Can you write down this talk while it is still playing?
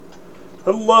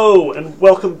Hello, and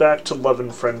welcome back to Love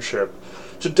and Friendship.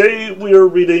 Today we are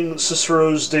reading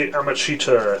Cicero's De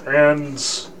Amicita,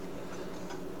 and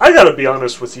I gotta be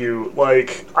honest with you,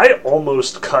 I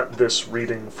almost cut this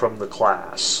reading from the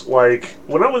class.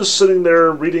 When I was sitting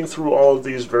there reading through all of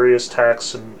these various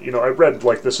texts, and, I read,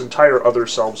 this entire Other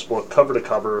Selves book, cover to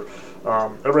cover.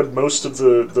 I read most of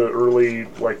the early,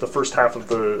 the first half of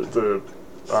the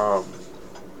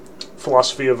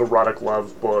Philosophy of Erotic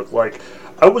Love book.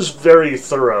 I was very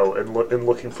thorough in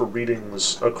looking for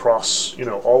readings across,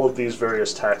 all of these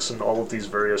various texts and all of these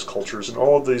various cultures and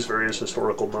all of these various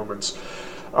historical moments.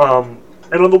 And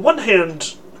on the one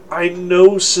hand, I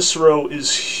know Cicero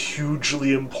is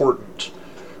hugely important.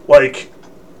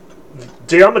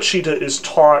 De Amicita is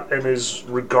taught and is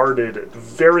regarded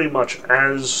very much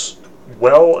as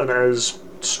well and as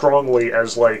strongly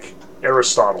as,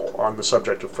 Aristotle on the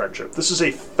subject of friendship. This is a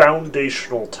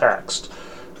foundational text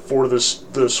for the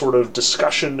sort of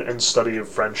discussion and study of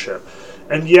friendship.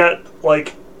 And yet,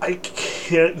 I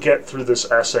can't get through this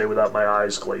essay without my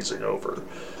eyes glazing over.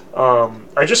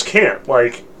 I just can't.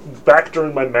 Back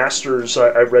during my master's,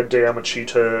 I read De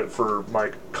Amicita for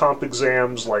my comp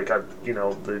exams.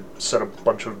 They set a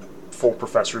bunch of full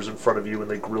professors in front of you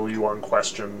and they grill you on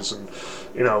questions, and,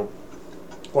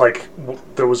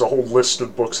 there was a whole list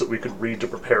of books that we could read to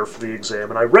prepare for the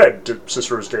exam, and I read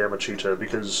Cicero's De Amicita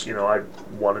because, I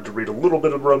wanted to read a little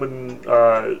bit of Roman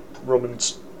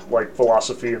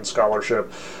philosophy and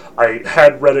scholarship. I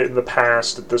had read it in the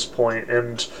past at this point,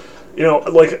 and,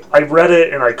 I read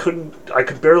it and I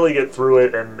could barely get through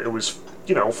it, and it was,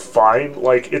 fine.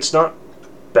 It's not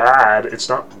bad, it's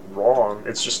not wrong,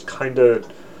 it's just kind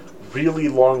of really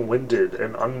long-winded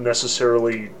and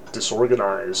unnecessarily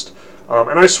disorganized.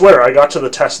 And I swear, I got to the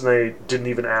test and they didn't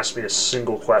even ask me a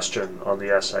single question on the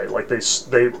essay.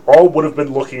 They all would have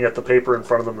been looking at the paper in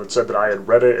front of them that said that I had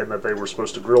read it and that they were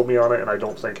supposed to grill me on it, and I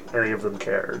don't think any of them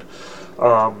cared.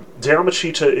 De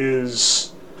Amicita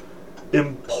is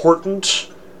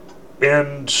important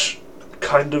and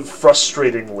kind of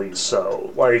frustratingly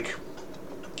so.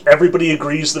 Everybody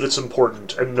agrees that it's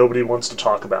important and nobody wants to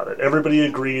talk about it. Everybody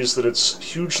agrees that it's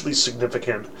hugely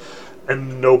significant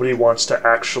and nobody wants to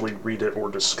actually read it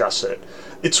or discuss it.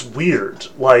 It's weird.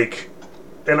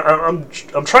 And I'm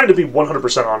trying to be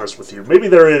 100% honest with you. Maybe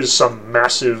there is some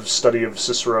massive study of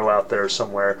Cicero out there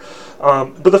somewhere.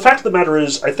 But the fact of the matter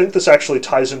is, I think this actually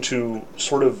ties into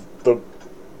sort of the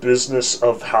business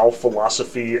of how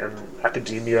philosophy and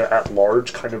academia at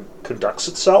large kind of conducts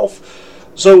itself.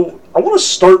 So I want to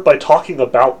start by talking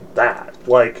about that,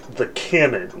 the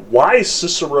canon. Why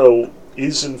Cicero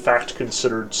is in fact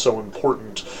considered so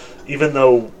important, even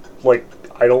though,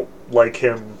 I don't like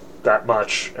him that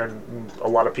much, and a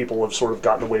lot of people have sort of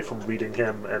gotten away from reading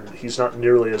him, and he's not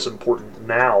nearly as important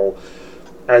now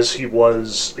as he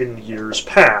was in years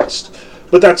past.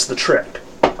 But that's the trick.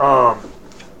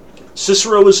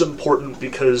 Cicero is important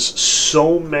because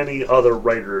so many other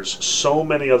writers, so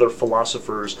many other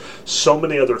philosophers, so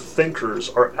many other thinkers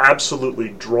are absolutely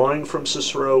drawing from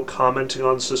Cicero, commenting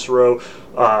on Cicero,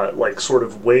 sort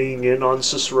of weighing in on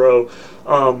Cicero.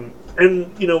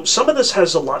 And, some of this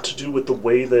has a lot to do with the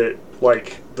way that,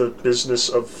 the business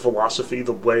of philosophy,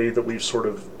 the way that we've sort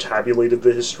of tabulated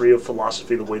the history of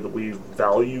philosophy, the way that we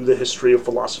value the history of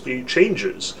philosophy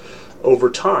changes over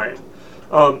time.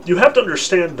 You have to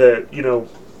understand that,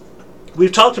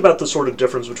 we've talked about the sort of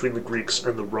difference between the Greeks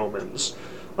and the Romans.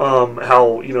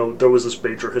 How, there was this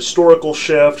major historical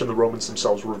shift, and the Romans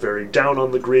themselves were very down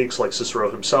on the Greeks, like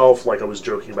Cicero himself, like I was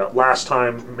joking about last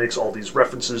time, makes all these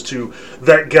references to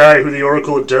that guy who the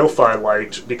Oracle at Delphi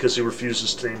liked because he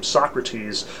refuses to name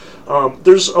Socrates.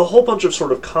 There's a whole bunch of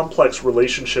sort of complex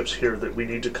relationships here that we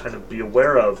need to kind of be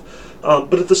aware of.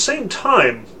 But at the same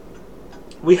time,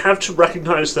 we have to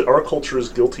recognize that our culture is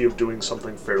guilty of doing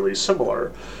something fairly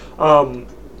similar.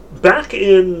 Back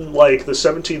in, the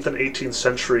 17th and 18th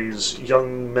centuries,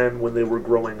 young men, when they were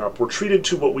growing up, were treated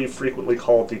to what we frequently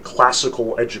call the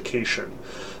classical education.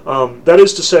 That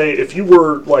is to say, if you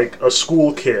were, a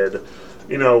school kid,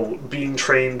 being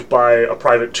trained by a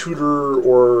private tutor,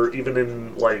 or even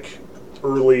in,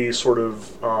 early sort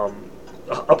of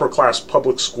upper-class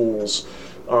public schools,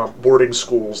 boarding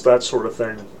schools, that sort of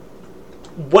thing,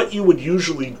 what you would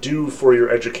usually do for your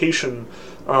education,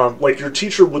 your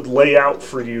teacher would lay out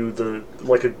for you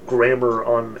a grammar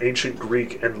on ancient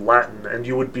Greek and Latin, and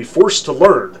you would be forced to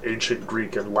learn ancient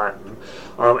Greek and Latin,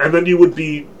 and then you would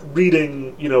be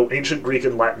reading, ancient Greek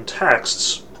and Latin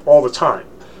texts all the time.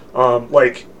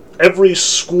 every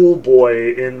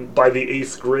schoolboy by the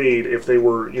 8th grade, if they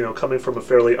were, coming from a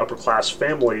fairly upper class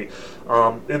family,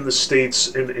 in the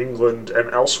States, in England, and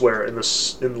elsewhere in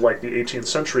like the 18th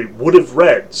century, would have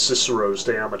read Cicero's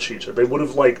De Amicita. They would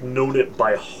have known it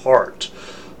by heart,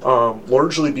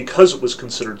 largely because it was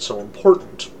considered so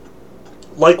important.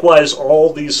 Likewise,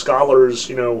 all these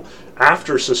scholars,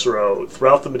 after Cicero,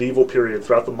 throughout the medieval period,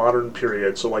 throughout the modern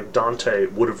period, so like Dante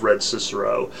would have read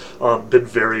Cicero, been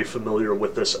very familiar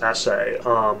with this essay.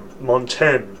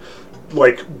 Montaigne,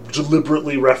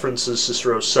 deliberately references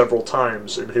Cicero several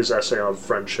times in his essay on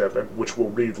friendship, and which we'll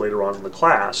read later on in the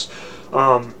class.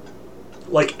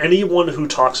 Anyone who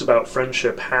talks about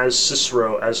friendship has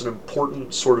Cicero as an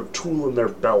important sort of tool in their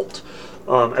belt,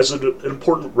 as an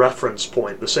important reference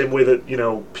point, the same way that,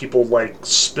 people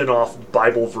spin off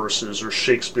Bible verses or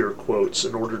Shakespeare quotes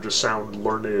in order to sound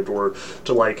learned or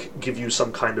to give you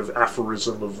some kind of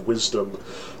aphorism of wisdom.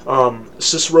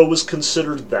 Cicero was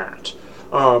considered that.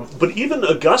 But even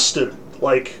Augustine,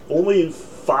 only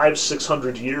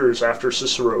 500-600 years after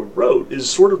Cicero wrote, is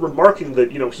sort of remarking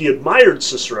that, he admired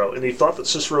Cicero and he thought that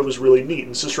Cicero was really neat,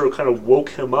 and Cicero kind of woke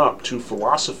him up to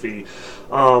philosophy.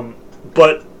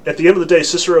 But at the end of the day,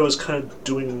 Cicero is kind of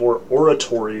doing more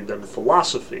oratory than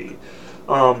philosophy.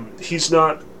 He's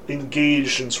not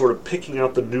engaged in sort of picking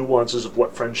out the nuances of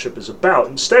what friendship is about.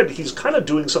 Instead, he's kind of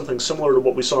doing something similar to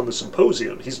what we saw in the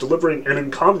Symposium. He's delivering an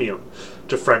encomium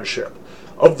to friendship,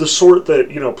 of the sort that,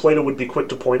 Plato would be quick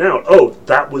to point out, oh,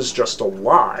 that was just a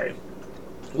lie.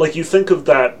 You think of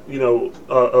that,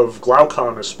 of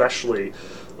Glaucon especially,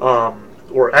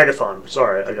 or Agathon,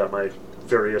 sorry, I got my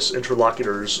various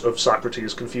interlocutors of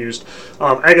Socrates confused.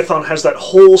 Agathon has that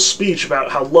whole speech about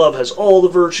how love has all the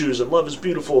virtues, and love is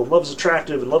beautiful, and love is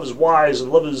attractive, and love is wise, and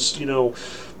love is,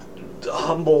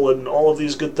 humble, and all of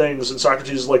these good things. And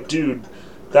Socrates is like, dude,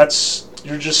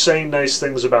 you're just saying nice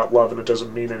things about love, and it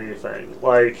doesn't mean anything.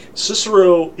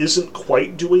 Cicero isn't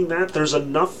quite doing that. There's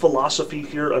enough philosophy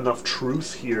here, enough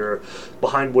truth here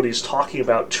behind what he's talking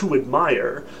about to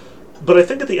admire. But I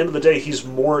think at the end of the day, he's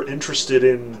more interested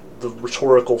in the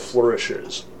rhetorical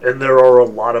flourishes, and there are a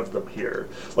lot of them here.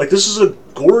 This is a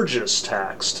gorgeous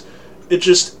text. It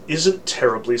just isn't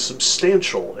terribly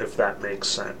substantial, if that makes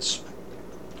sense.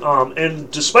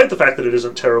 And despite the fact that it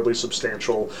isn't terribly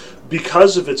substantial,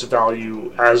 because of its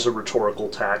value as a rhetorical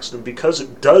text, and because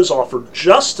it does offer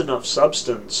just enough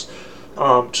substance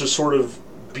to sort of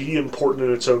be important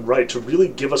in its own right, to really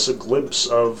give us a glimpse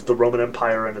of the Roman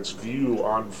Empire and its view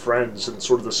on friends and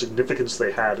sort of the significance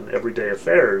they had in everyday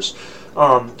affairs,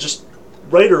 just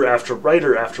writer after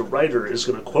writer after writer is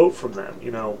going to quote from them.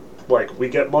 We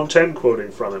get Montaigne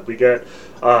quoting from it, we get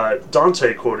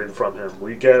Dante quoting from him,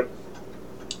 we get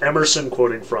Emerson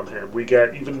quoting from him. We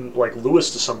get even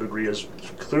Lewis to some degree is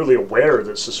clearly aware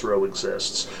that Cicero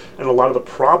exists, and a lot of the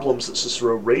problems that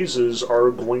Cicero raises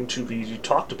are going to be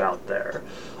talked about there.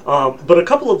 But a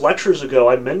couple of lectures ago,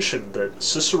 I mentioned that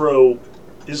Cicero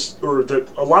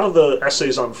that a lot of the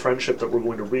essays on friendship that we're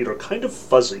going to read are kind of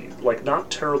fuzzy, not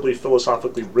terribly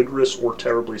philosophically rigorous or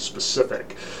terribly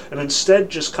specific, and instead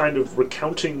just kind of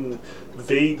recounting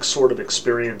vague sort of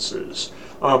experiences.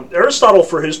 Aristotle,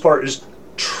 for his part, is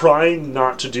trying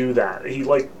not to do that. He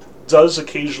does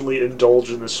occasionally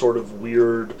indulge in this sort of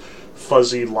weird,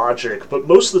 fuzzy logic, but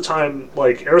most of the time,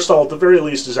 Aristotle at the very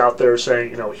least is out there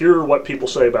saying, here are what people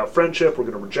say about friendship, we're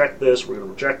going to reject this, we're going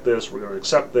to reject this, we're going to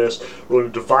accept this, we're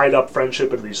going to divide up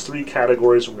friendship into these 3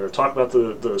 categories, we're going to talk about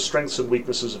the strengths and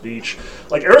weaknesses of each.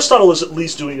 Aristotle is at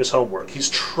least doing his homework.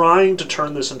 He's trying to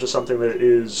turn this into something that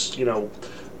is,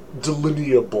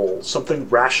 delineable, something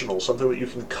rational, something that you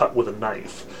can cut with a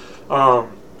knife.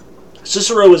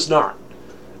 Cicero is not.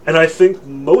 And I think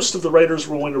most of the writers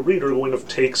we're going to read are going to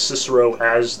take Cicero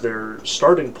as their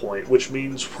starting point, which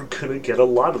means we're going to get a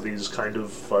lot of these kind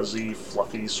of fuzzy,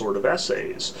 fluffy sort of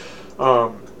essays,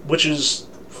 which is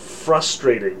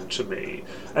frustrating to me.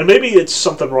 And maybe it's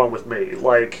something wrong with me.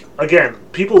 Again,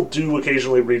 people do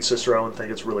occasionally read Cicero and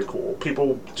think it's really cool.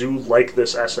 People do like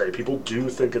this essay. People do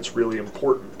think it's really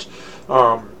important.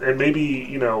 And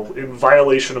maybe, in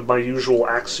violation of my usual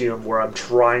axiom where I'm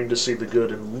trying to see the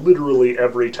good in literally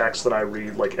every text that I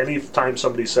read, any time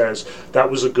somebody says,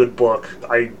 that was a good book,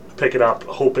 I pick it up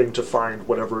hoping to find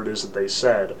whatever it is that they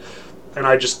said. And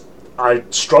I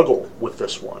struggle with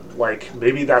this one.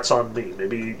 Maybe that's on me.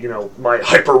 Maybe, my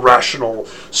hyper-rational,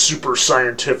 super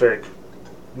scientific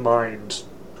mind,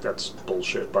 that's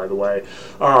bullshit, by the way,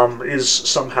 is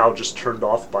somehow just turned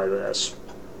off by this.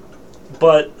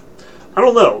 But I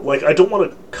don't know. Like, I don't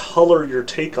want to color your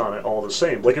take on it all the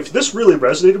same. Like, if this really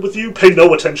resonated with you, pay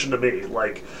no attention to me.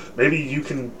 Like, maybe you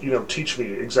can, teach me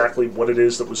exactly what it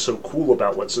is that was so cool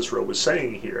about what Cicero was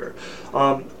saying here.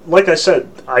 Like I said,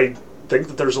 I think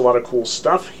that there's a lot of cool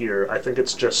stuff here. I think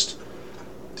it's just,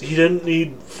 he didn't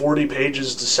need 40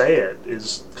 pages to say it,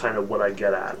 is kind of what I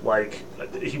get at. Like,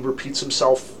 he repeats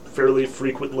himself fairly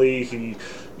frequently. He,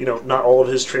 not all of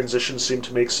his transitions seem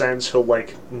to make sense. He'll,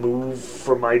 move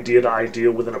from idea to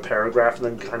idea within a paragraph and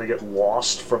then kind of get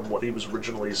lost from what he was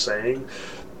originally saying.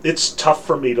 It's tough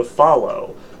for me to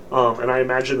follow. And I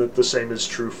imagine that the same is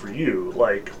true for you.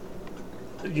 Like,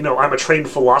 I'm a trained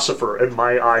philosopher and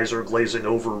my eyes are glazing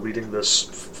over reading this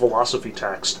philosophy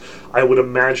text. I would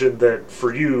imagine that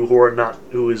for you,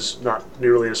 who is not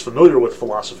nearly as familiar with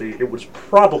philosophy, it was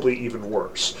probably even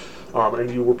worse.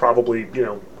 And you were probably,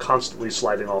 constantly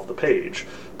sliding off the page.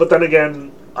 But then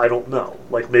again, I don't know.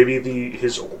 Like, maybe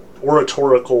his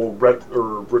oratorical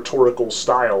or rhetorical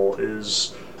style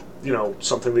is,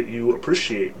 something that you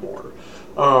appreciate more.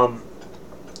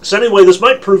 So anyway, this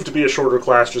might prove to be a shorter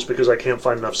class just because I can't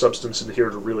find enough substance in here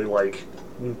to really,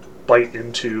 bite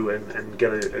into and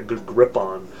get a good grip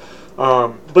on.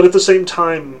 But at the same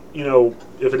time,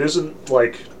 if it isn't,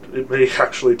 it may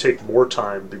actually take more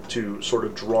time to sort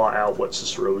of draw out what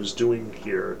Cicero is doing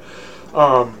here.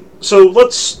 So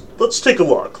let's take a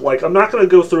look. I'm not going to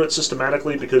go through it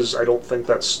systematically because I don't think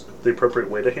that's the appropriate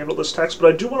way to handle this text,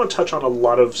 but I do want to touch on a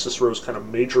lot of Cicero's kind of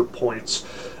major points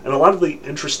and a lot of the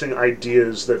interesting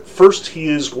ideas that first he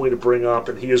is going to bring up,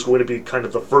 and he is going to be kind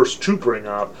of the first to bring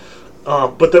up,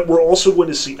 but that we're also going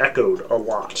to see echoed a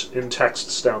lot in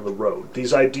texts down the road.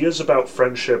 These ideas about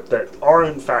friendship that are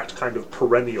in fact kind of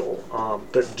perennial,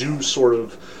 that do sort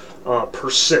of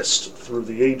persist through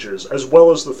the ages, as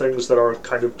well as the things that are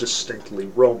kind of distinctly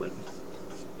Roman.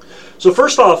 So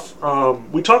first off,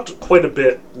 we talked quite a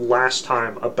bit last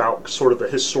time about sort of the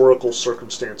historical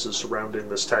circumstances surrounding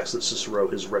this text that Cicero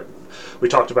has written. We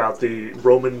talked about the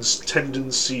Romans'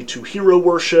 tendency to hero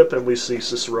worship, and we see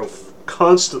Cicero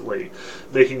constantly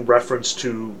making reference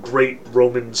to great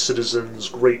Roman citizens,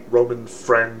 great Roman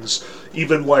friends,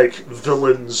 even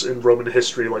villains in Roman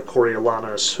history like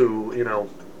Coriolanus, who,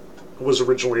 was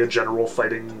originally a general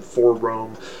fighting for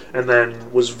Rome, and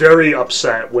then was very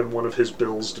upset when one of his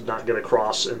bills did not get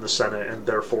across in the Senate, and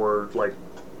therefore,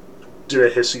 did a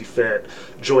hissy fit,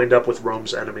 joined up with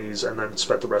Rome's enemies, and then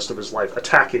spent the rest of his life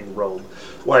attacking Rome.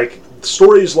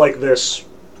 Stories like this,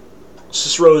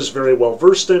 Cicero is very well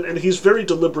versed in, and he's very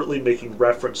deliberately making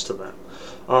reference to them.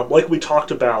 Like we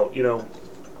talked about,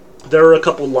 there are a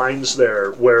couple lines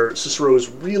there where Cicero is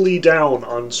really down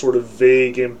on sort of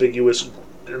vague, ambiguous,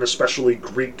 and especially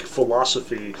Greek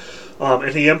philosophy,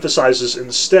 and he emphasizes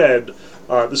instead,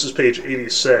 this is page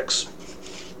 86,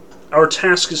 our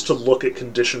task is to look at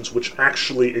conditions which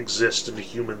actually exist in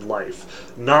human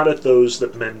life, not at those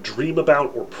that men dream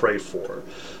about or pray for.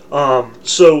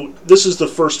 So this is the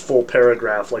first full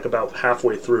paragraph, about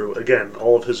halfway through. Again,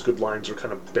 all of his good lines are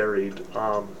kind of buried.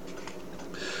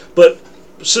 But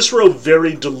Cicero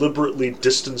very deliberately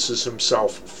distances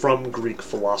himself from Greek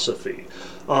philosophy.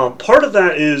 Part of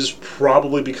that is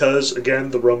probably because,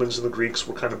 again, the Romans and the Greeks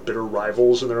were kind of bitter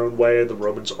rivals in their own way, and the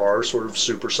Romans are sort of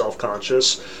super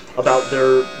self-conscious about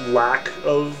their lack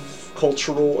of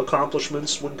cultural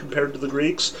accomplishments when compared to the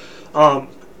Greeks.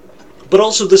 But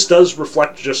also this does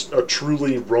reflect just a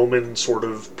truly Roman sort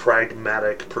of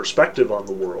pragmatic perspective on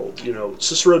the world.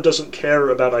 Cicero doesn't care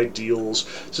about ideals.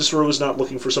 Cicero is not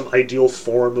looking for some ideal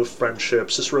form of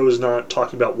friendship. Cicero is not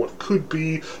talking about what could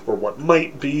be or what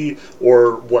might be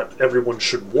or what everyone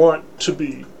should want to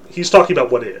be. He's talking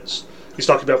about what is. He's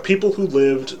talking about people who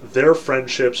lived, their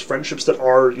friendships that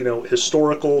are,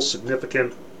 historical,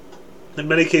 significant, in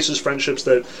many cases, friendships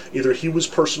that either he was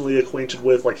personally acquainted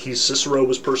with, Cicero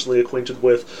was personally acquainted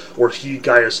with, or he,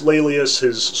 Gaius Laelius,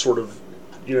 his sort of,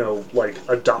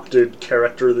 adopted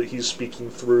character that he's speaking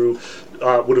through,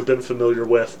 would have been familiar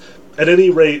with. At any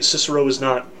rate, Cicero is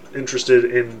not interested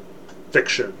in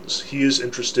fictions. He is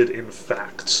interested in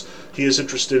facts. He is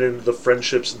interested in the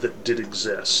friendships that did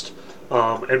exist,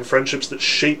 and friendships that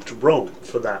shaped Rome,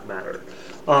 for that matter.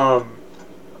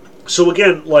 So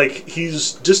again,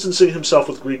 he's distancing himself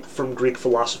from Greek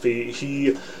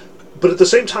philosophy. But at the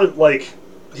same time,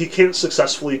 he can't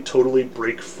successfully totally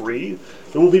break free.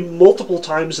 There will be multiple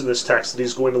times in this text that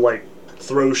he's going to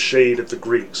throw shade at the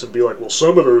Greeks and be like, well,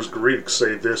 some of those Greeks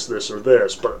say this, this, or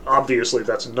this, but obviously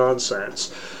that's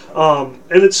nonsense.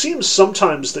 And it seems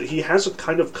sometimes that he has a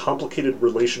kind of complicated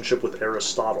relationship with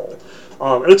Aristotle.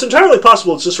 And it's entirely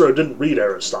possible that Cicero didn't read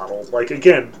Aristotle. Like,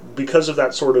 again, because of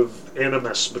that sort of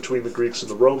animus between the Greeks and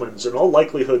the Romans, in all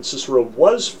likelihood, Cicero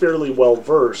was fairly well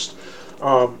versed.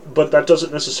 But that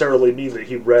doesn't necessarily mean that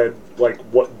he read, like,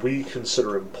 what we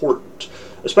consider important.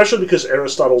 Especially because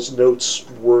Aristotle's notes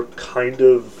were kind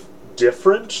of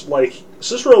different. Like,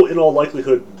 Cicero, in all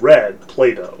likelihood, read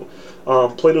Plato.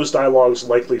 Plato's dialogues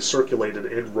likely circulated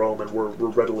in Rome and were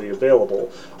readily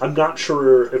available. I'm not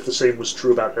sure if the same was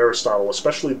true about Aristotle,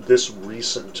 especially this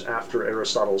recent after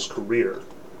Aristotle's career.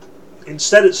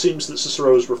 Instead, it seems that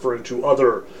Cicero is referring to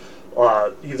other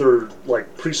either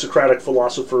like pre-Socratic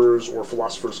philosophers or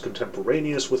philosophers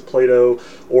contemporaneous with Plato,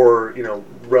 or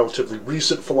relatively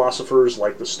recent philosophers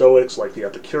like the Stoics, like the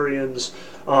Epicureans.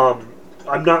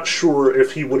 I'm not sure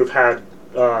if he would have had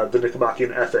the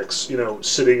Nicomachean Ethics,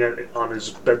 sitting on his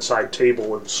bedside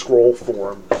table in scroll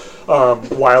form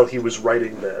while he was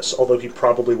writing this, although he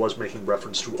probably was making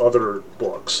reference to other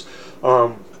books.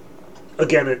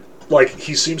 Again,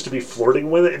 he seems to be flirting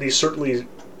with it, and he certainly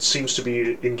seems to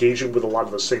be engaging with a lot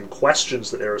of the same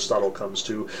questions that Aristotle comes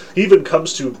to. He even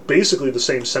comes to basically the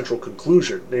same central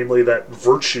conclusion, namely that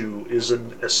virtue is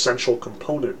an essential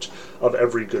component of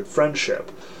every good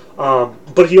friendship.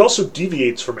 But he also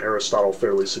deviates from Aristotle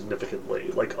fairly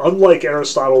significantly. Like, unlike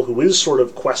Aristotle, who is sort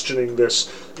of questioning this,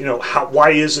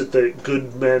 why is it that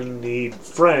good men need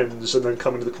friends, and then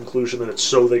coming to the conclusion that it's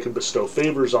so they can bestow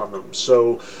favors on them.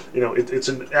 So, it's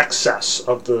an excess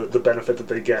of the benefit that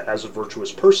they get as a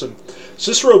virtuous person.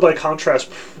 Cicero, by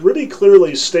contrast, pretty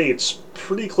clearly states,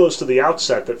 pretty close to the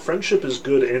outset, that friendship is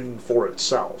good in for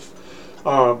itself.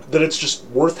 That it's just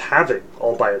worth having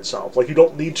all by itself. Like, you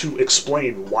don't need to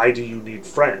explain why do you need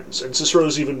friends. And Cicero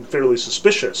is even fairly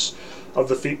suspicious of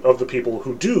the people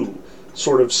who do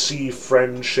sort of see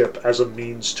friendship as a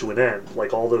means to an end.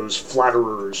 Like all those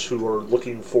flatterers who are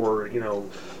looking for,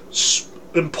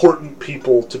 important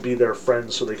people to be their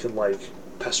friends so they can,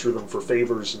 pester them for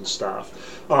favors and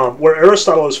stuff. Where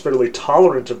Aristotle is fairly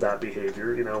tolerant of that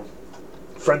behavior,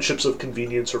 friendships of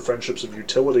convenience or friendships of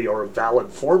utility are a valid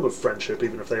form of friendship,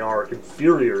 even if they are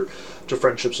inferior to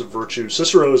friendships of virtue.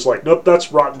 Cicero is like, nope,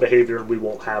 that's rotten behavior and we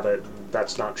won't have it, and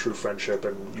that's not true friendship,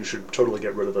 and you should totally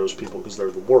get rid of those people because they're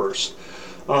the worst.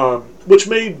 Which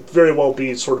may very well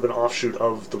be sort of an offshoot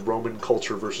of the Roman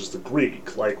culture versus the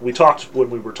Greek. Like, we talked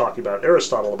when we were talking about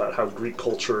Aristotle about how Greek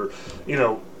culture,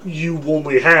 you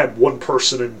only had one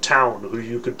person in town who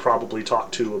you could probably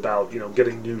talk to about,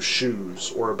 getting new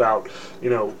shoes, or about,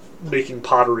 making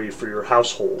pottery for your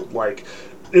household. Like,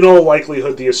 in all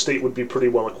likelihood, the estate would be pretty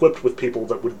well equipped with people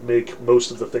that would make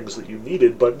most of the things that you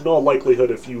needed, but in all likelihood,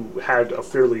 if you had a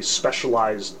fairly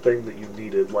specialized thing that you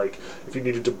needed, like if you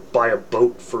needed to buy a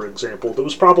boat, for example, there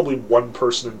was probably one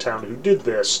person in town who did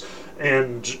this,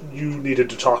 and you needed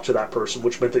to talk to that person,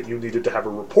 which meant that you needed to have a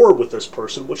rapport with this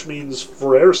person, which means,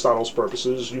 for Aristotle's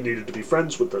purposes, you needed to be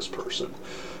friends with this person.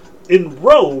 In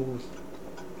Rome,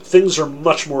 things are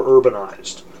much more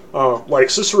urbanized. Like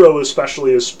Cicero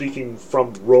especially is speaking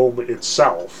from Rome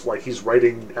itself, like he's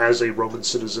writing as a Roman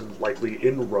citizen likely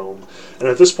in Rome, and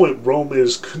at this point Rome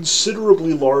is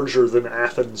considerably larger than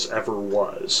Athens ever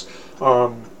was.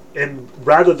 And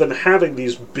rather than having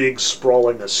these big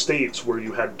sprawling estates where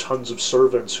you had tons of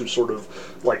servants who sort of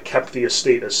kept the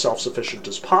estate as self-sufficient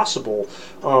as possible,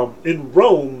 in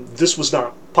Rome this was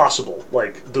not possible.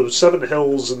 Like, the 7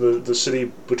 hills and the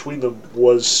city between them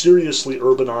was seriously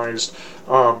urbanized.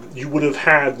 You would have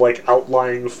had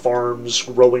outlying farms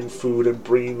growing food and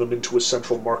bringing them into a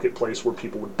central marketplace where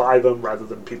people would buy them rather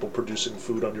than people producing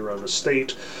food on your own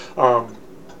estate.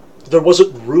 There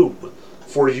wasn't room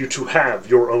for you to have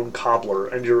your own cobbler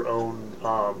and your own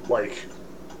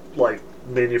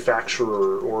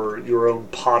manufacturer, or your own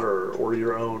potter, or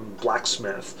your own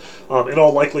blacksmith. In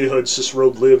all likelihood, Cicero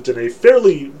lived in a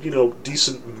fairly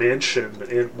decent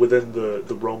mansion within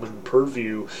the Roman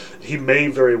purview. He may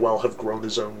very well have grown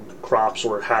his own crops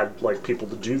or had people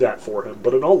to do that for him,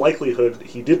 but in all likelihood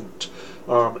he didn't.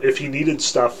 If he needed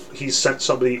stuff, he sent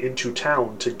somebody into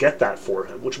town to get that for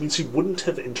him, which means he wouldn't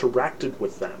have interacted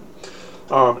with them.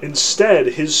 Instead,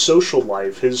 his social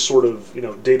life, his sort of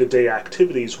day-to-day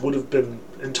activities would have been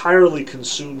entirely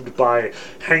consumed by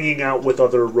hanging out with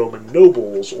other Roman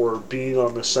nobles or being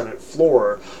on the Senate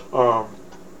floor.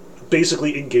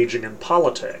 basically engaging in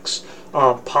politics.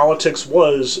 Politics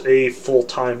was a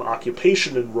full-time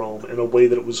occupation in Rome in a way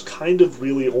that it was kind of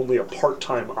really only a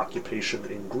part-time occupation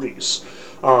in Greece.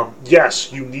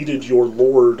 Yes, you needed your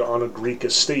lord on a Greek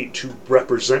estate to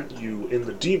represent you in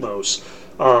the demos,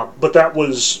 but that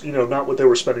was, not what they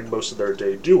were spending most of their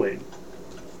day doing.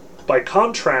 By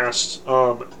contrast,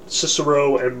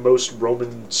 Cicero and most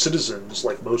Roman citizens,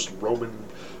 like most Roman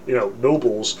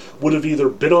nobles, would have either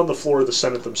been on the floor of the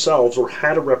Senate themselves or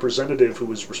had a representative who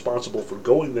was responsible for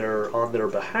going there on their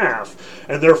behalf,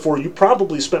 and therefore you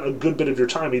probably spent a good bit of your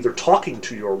time either talking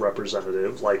to your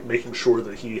representative, like making sure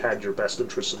that he had your best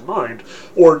interests in mind,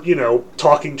 or,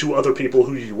 talking to other people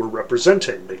who you were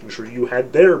representing, making sure you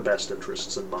had their best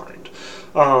interests in mind.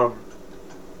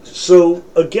 So,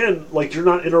 again, you're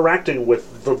not interacting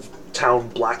with the town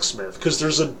blacksmith, because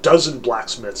there's a dozen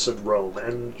blacksmiths in Rome,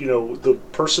 and, the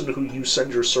person who you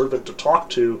send your servant to talk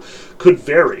to could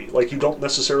vary. You don't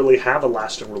necessarily have a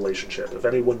lasting relationship. If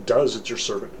anyone does, it's your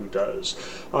servant who does.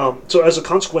 So as a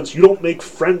consequence, you don't make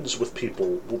friends with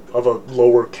people of a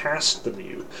lower caste than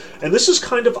you. And this is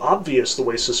kind of obvious the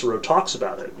way Cicero talks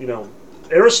about it.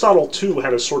 Aristotle, too,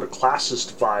 had a sort of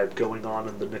classist vibe going on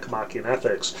in the Nicomachean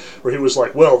Ethics, where he was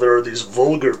like, well, there are these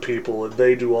vulgar people, and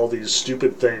they do all these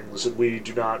stupid things, and we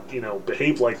do not,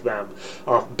 behave like them.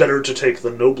 Better to take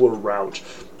the nobler route.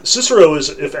 Cicero is,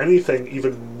 if anything,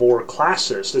 even more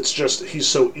classist. It's just he's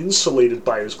so insulated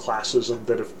by his classism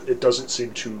that it doesn't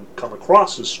seem to come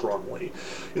across as strongly.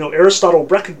 Aristotle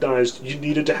recognized you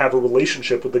needed to have a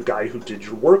relationship with the guy who did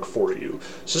your work for you.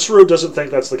 Cicero doesn't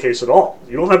think that's the case at all.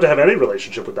 You don't have to have any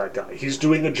relationship with that guy. He's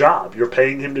doing a job. You're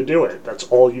paying him to do it. That's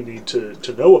all you need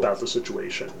to know about the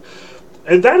situation.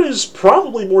 And that is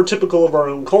probably more typical of our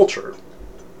own culture.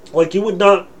 You would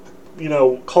not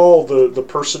call the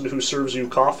person who serves you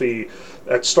coffee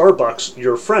at Starbucks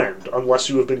your friend, unless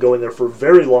you have been going there for a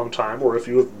very long time, or if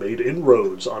you have made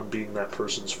inroads on being that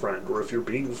person's friend, or if you're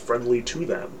being friendly to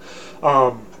them.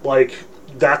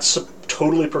 That's a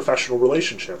totally professional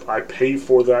relationship. I pay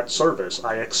for that service.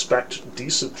 I expect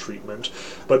decent treatment,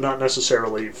 but not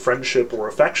necessarily friendship or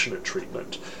affectionate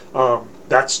treatment.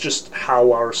 That's just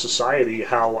how our society,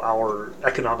 how our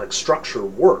economic structure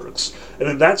works. And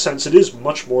in that sense, it is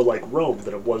much more like Rome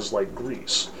than it was like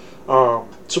Greece.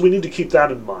 So we need to keep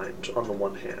that in mind, on the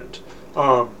one hand.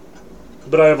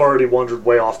 But I have already wandered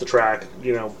way off the track,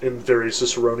 in very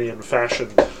Ciceronian fashion.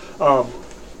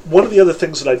 One of the other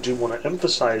things that I do want to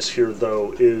emphasize here,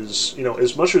 though, is,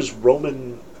 as much as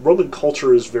Roman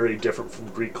culture is very different from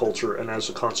Greek culture, and as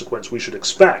a consequence we should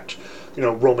expect,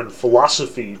 Roman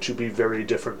philosophy to be very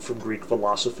different from Greek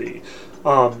philosophy.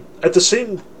 At the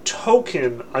same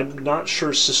token, I'm not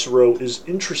sure Cicero is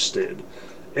interested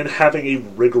in having a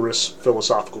rigorous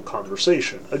philosophical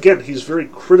conversation. Again, he's very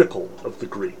critical of the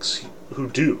Greeks,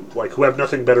 who have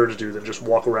nothing better to do than just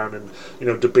walk around and,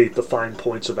 debate the fine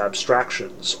points of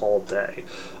abstractions all day.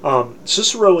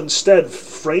 Cicero instead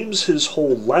frames his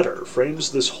whole letter,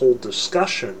 frames this whole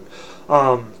discussion,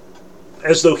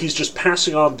 as though he's just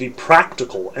passing on the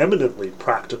practical, eminently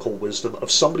practical wisdom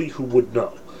of somebody who would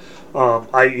know.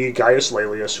 I.e. Gaius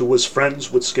Laelius, who was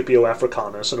friends with Scipio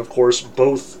Africanus, and of course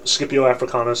both Scipio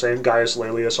Africanus and Gaius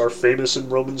Laelius are famous in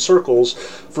Roman circles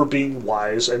for being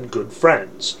wise and good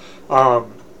friends.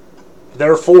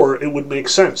 Therefore, it would make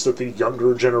sense that the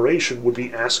younger generation would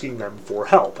be asking them for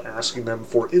help, asking them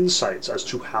for insights as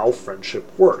to how friendship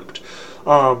worked.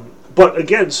 But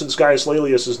again, since Gaius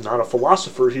Laelius is not a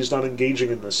philosopher, he's not engaging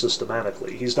in this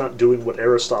systematically. He's not doing what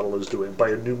Aristotle is doing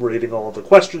by enumerating all of the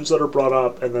questions that are brought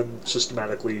up and then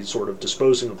systematically sort of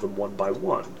disposing of them one by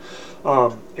one.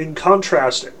 In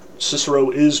contrast,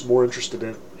 Cicero is more interested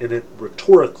in it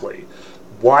rhetorically.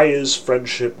 Why is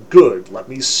friendship good? Let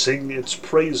me sing its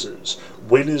praises.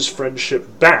 When is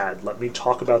friendship bad? Let me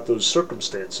talk about those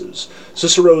circumstances.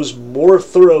 Cicero is more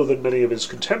thorough than many of his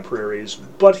contemporaries,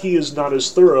 but he is not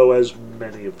as thorough as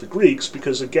many of the Greeks,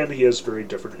 because again he has very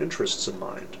different interests in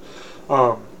mind.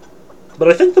 But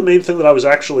I think the main thing that I was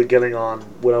actually getting on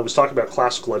when I was talking about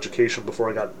classical education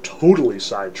before I got totally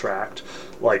sidetracked,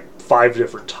 5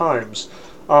 different times,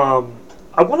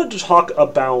 I wanted to talk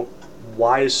about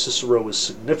why Cicero is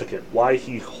significant, why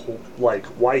he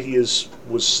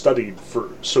was studied for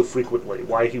so frequently,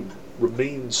 why he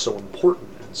remains so important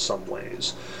in some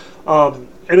ways. And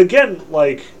again,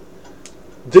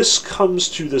 this comes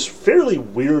to this fairly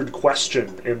weird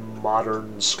question in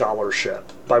modern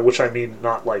scholarship, by which I mean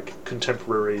not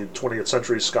contemporary 20th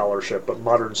century scholarship, but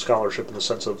modern scholarship in the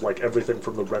sense of everything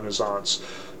from the Renaissance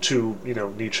to,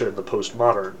 Nietzsche and the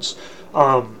postmoderns.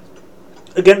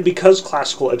 again, because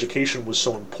classical education was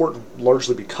so important,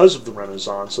 largely because of the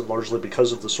Renaissance and largely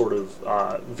because of the sort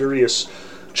of various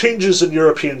changes in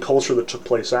European culture that took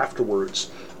place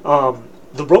afterwards,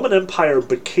 the Roman Empire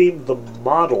became the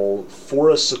model for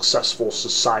a successful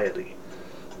society.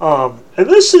 And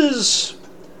this is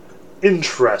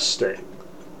interesting.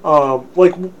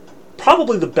 Like,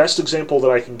 probably the best example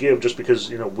that I can give, just because,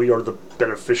 we are the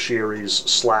beneficiaries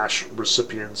slash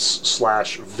recipients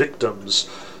slash victims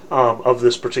of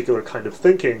this particular kind of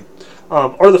thinking,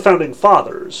 are the Founding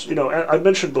Fathers. I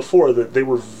mentioned before that they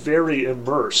were very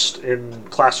immersed in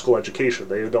classical education.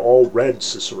 They had all read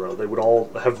Cicero. They would all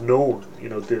have known,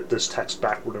 this text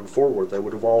backward and forward. They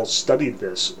would have all studied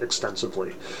this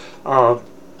extensively.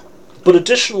 But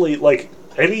additionally, like,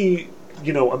 any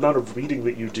amount of reading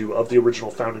that you do of the original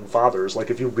Founding Fathers,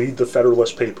 like if you read the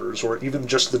Federalist Papers or even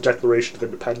just the Declaration of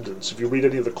Independence, if you read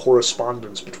any of the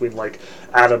correspondence between like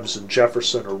Adams and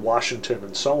Jefferson or Washington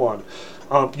and so on,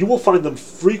 you will find them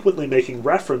frequently making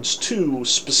reference to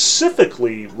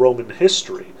specifically Roman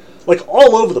history, like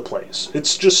all over the place.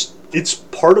 It's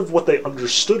part of what they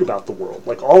understood about the world.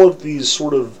 Like all of these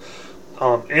sort of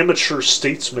amateur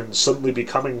statesmen suddenly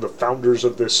becoming the founders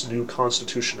of this new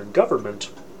constitution and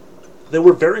government, they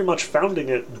were very much founding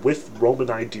it with Roman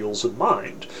ideals in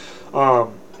mind,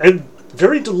 and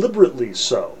very deliberately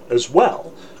so as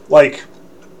well. Like,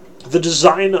 the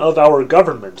design of our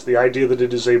government, the idea that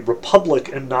it is a republic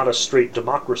and not a straight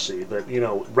democracy, that,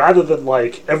 rather than,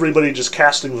 like, everybody just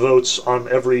casting votes on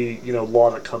every,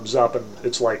 law that comes up, and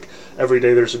it's like every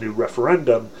day there's a new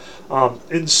referendum,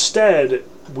 instead,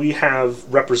 we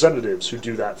have representatives who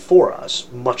do that for us,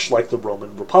 much like the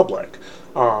Roman Republic.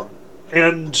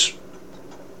 And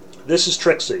this is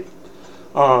tricksy.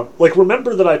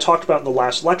 Remember that I talked about in the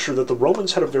last lecture that the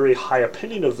Romans had a very high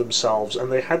opinion of themselves,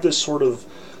 and they had this sort of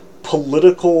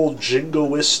political,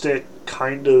 jingoistic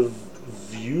kind of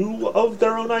view of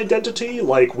their own identity.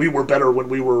 Like, we were better when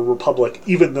we were a republic,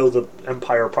 even though the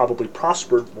empire probably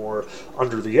prospered more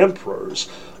under the emperors.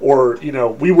 Or,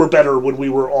 we were better when we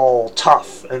were all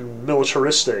tough and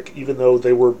militaristic, even though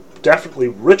they were definitely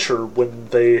richer when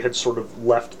they had sort of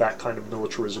left that kind of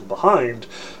militarism behind,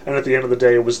 and at the end of the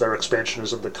day it was their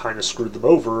expansionism that kind of screwed them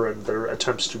over, and their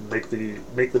attempts to make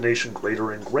the nation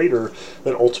greater and greater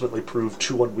that ultimately proved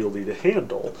too unwieldy to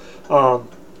handle.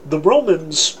 The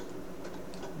Romans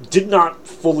did not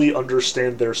fully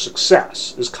understand their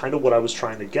success, is kind of what I was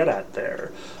trying to get at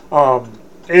there.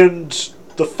 And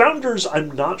the founders, I'm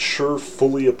not sure,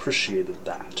 fully appreciated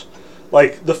that.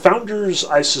 Like, the founders,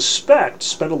 I suspect,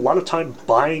 spent a lot of time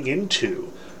buying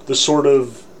into the sort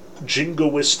of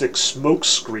jingoistic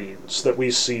smokescreens that we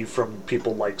see from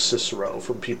people like Cicero,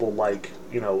 from people like,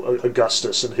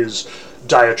 Augustus and his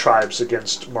diatribes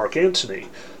against Mark Antony.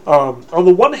 On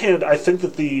the one hand, I think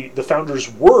that the founders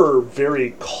were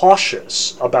very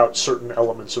cautious about certain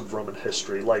elements of Roman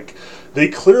history. Like, they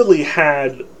clearly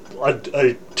had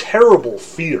a terrible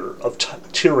fear of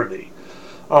tyranny.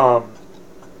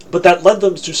 But that led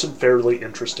them to some fairly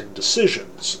interesting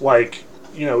decisions. Like,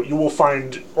 you will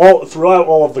find throughout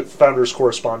all of the founders'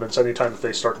 correspondence, anytime that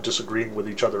they start disagreeing with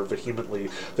each other vehemently,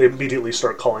 they immediately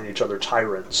start calling each other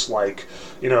tyrants. Like,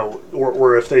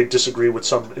 or if they disagree with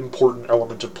some important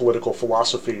element of political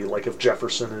philosophy, like if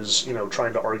Jefferson is,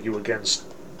 trying to argue against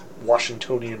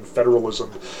Washingtonian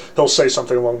federalism, he'll say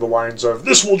something along the lines of,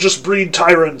 "This will just breed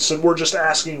tyrants, and we're just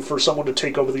asking for someone to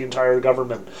take over the entire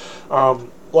government."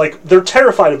 Like, they're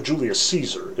terrified of Julius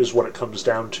Caesar, is what it comes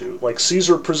down to. Like,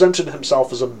 Caesar presented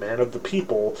himself as a man of the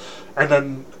people, and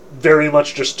then very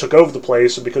much just took over the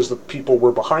place, and because the people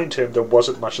were behind him, there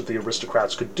wasn't much that the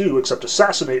aristocrats could do except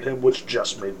assassinate him, which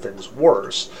just made things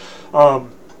worse.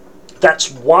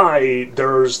 That's why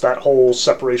there's that whole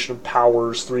separation of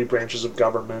powers, 3 branches of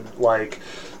government, like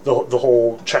the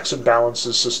whole checks and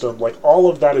balances system. Like, all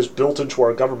of that is built into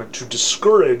our government to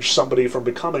discourage somebody from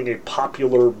becoming a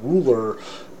popular ruler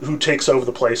who takes over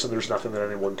the place and there's nothing that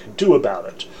anyone can do about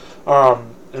it.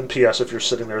 And P.S., if you're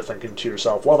sitting there thinking to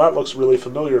yourself, well, that looks really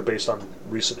familiar based on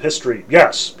recent history.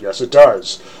 Yes, it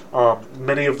does.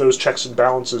 Many of those checks and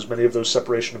balances, many of those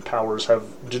separation of powers have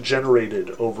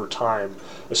degenerated over time,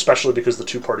 especially because the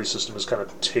two-party system has kind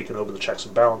of taken over the checks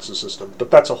and balances system. But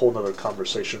that's a whole other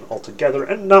conversation altogether,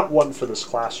 and not one for this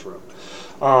classroom.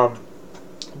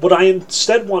 What I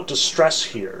instead want to stress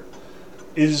here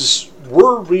is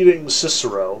we're reading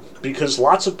Cicero because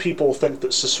lots of people think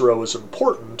that Cicero is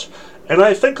important, and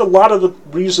I think a lot of the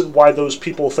reason why those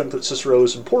people think that Cicero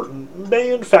is important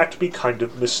may in fact be kind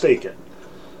of mistaken.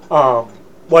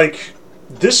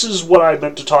 This is what I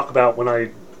meant to talk about when I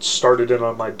started in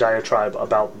on my diatribe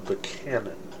about the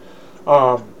canon.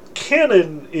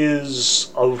 canon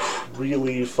is a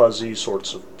really fuzzy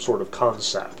sort of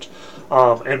concept.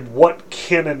 And what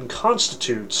canon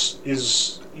constitutes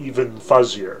is even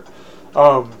fuzzier.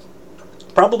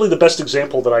 Probably the best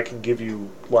example that I can give you,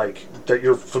 like, that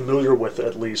you're familiar with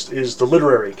at least, is the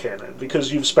literary canon,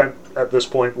 because you've spent, at this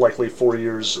point, likely 4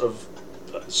 years of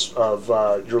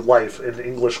your life in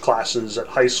English classes at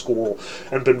high school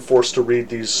and been forced to read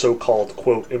these so-called,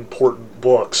 quote, important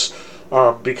books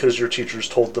because your teachers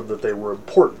told them that they were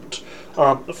important.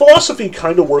 Philosophy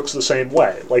kind of works the same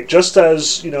way. Like, just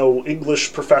as,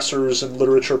 English professors and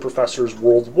literature professors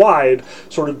worldwide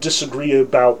sort of disagree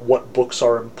about what books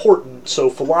are important, so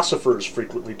philosophers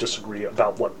frequently disagree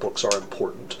about what books are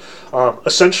important.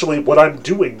 Essentially, what I'm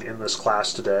doing in this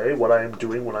class today, what I am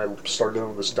doing when I started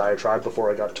on this diatribe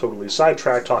before I got totally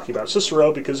sidetracked talking about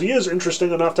Cicero, because he is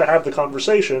interesting enough to have the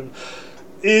conversation,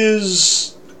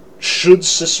 is, should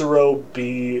Cicero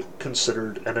be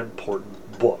considered an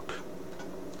important book?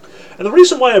 And the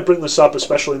reason why I bring this up,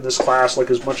 especially in this class,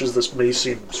 like, as much as this may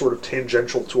seem sort of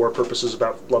tangential to our purposes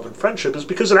about love and friendship, is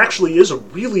because it actually is a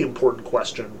really important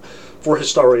question for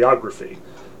historiography.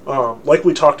 Like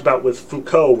we talked about with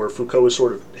Foucault, where Foucault is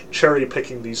sort of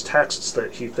cherry-picking these texts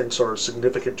that he thinks are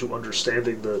significant to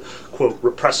understanding the, quote,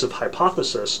 repressive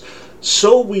hypothesis,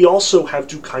 so we also have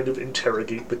to kind of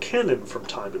interrogate the canon from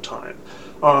time to time.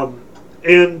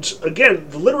 And again,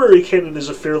 the literary canon is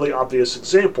a fairly obvious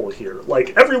example here.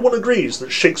 Like, everyone agrees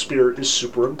that Shakespeare is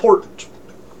super important.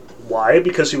 Why?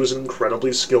 Because he was an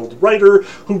incredibly skilled writer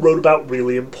who wrote about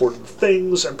really important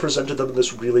things and presented them in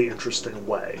this really interesting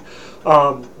way.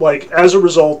 As a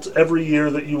result, every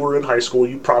year that you were in high school,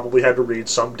 you probably had to read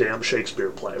some damn Shakespeare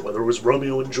play. Whether it was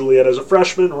Romeo and Juliet as a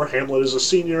freshman or Hamlet as a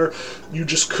senior, you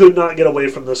just could not get away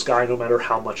from this guy no matter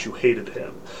how much you hated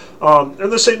him.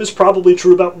 And the same is probably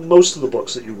true about most of the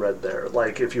books that you read there.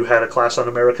 Like, if you had a class on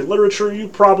American literature, you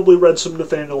probably read some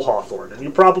Nathaniel Hawthorne, and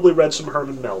you probably read some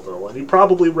Herman Melville, and you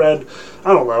probably read,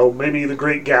 I don't know, maybe The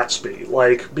Great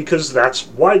Gatsby, because that's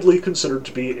widely considered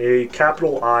to be a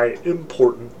capital I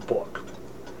important book.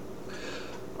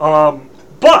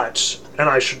 But, and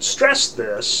I should stress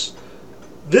this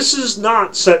is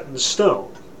not set in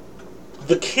stone.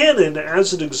 The canon,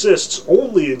 as it exists,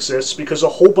 only exists because a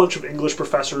whole bunch of English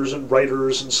professors and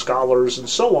writers and scholars and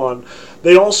so on,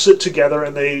 they all sit together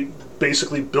and they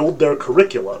basically build their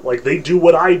curricula. Like, they do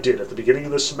what I did at the beginning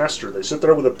of the semester. They sit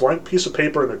there with a blank piece of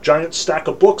paper and a giant stack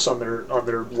of books on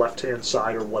their left-hand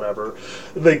side or whatever.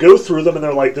 And they go through them and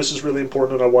they're like, this is really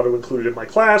important and I want to include it in my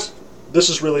class. This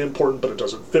is really important, but it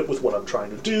doesn't fit with what I'm trying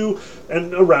to do.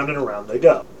 And around they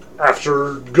go.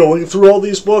 After going through all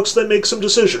these books, they make some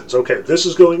decisions. Okay, this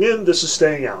is going in, this is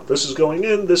staying out. This is going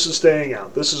in, this is staying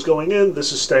out. This is going in,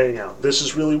 this is staying out. This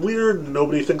is really weird,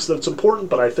 nobody thinks that it's important,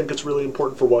 but I think it's really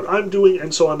important for what I'm doing,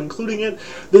 and so I'm including it.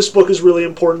 This book is really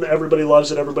important, everybody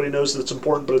loves it, everybody knows that it's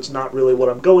important, but it's not really what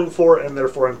I'm going for, and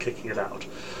therefore I'm kicking it out.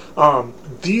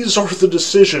 These are the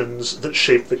decisions that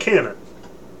shape the canon,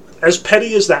 as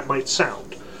petty as that might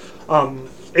sound.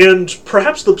 And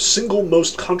perhaps the single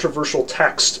most controversial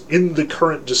text in the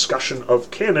current discussion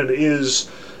of canon is,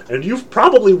 and you've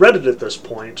probably read it at this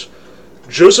point,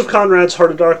 Joseph Conrad's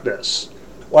Heart of Darkness.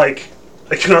 I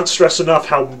cannot stress enough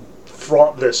how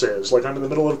fraught this is. I'm in the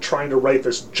middle of trying to write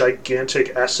this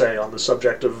gigantic essay on the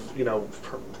subject of,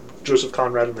 Joseph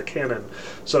Conrad and the canon,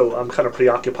 so I'm kind of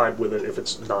preoccupied with it if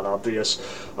it's not obvious.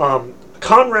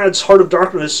 Conrad's Heart of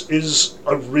Darkness is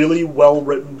a really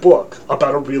well-written book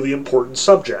about a really important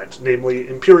subject, namely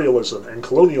imperialism and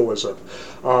colonialism.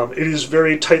 It is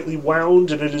very tightly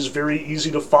wound, and it is very easy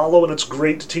to follow, and it's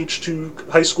great to teach to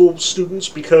high school students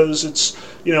because it's,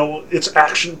 it's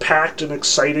action-packed and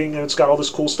exciting, and it's got all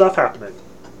this cool stuff happening.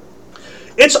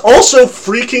 It's also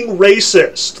freaking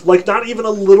racist. Not even a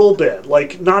little bit.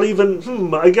 Not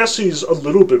even, I guess he's a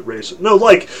little bit racist. No,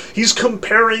 he's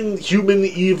comparing human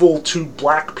evil to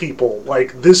black people.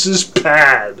 This is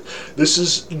bad. This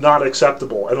is not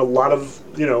acceptable. And a lot of,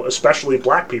 especially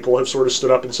black people have sort of stood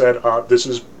up and said, this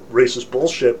is racist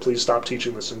bullshit, please stop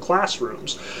teaching this in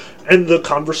classrooms. And the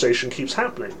conversation keeps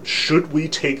happening. Should we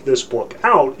take this book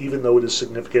out, even though it is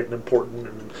significant and important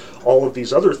and all of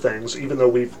these other things, even though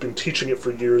we've been teaching it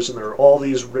for years and there are all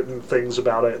these written things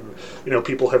about it and,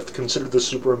 people have considered this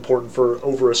super important for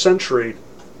over a century,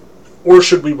 or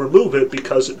should we remove it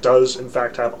because it does, in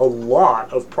fact, have a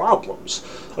lot of problems,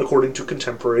 according to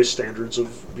contemporary standards of,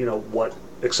 what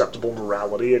acceptable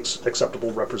morality,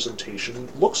 acceptable representation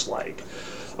looks like.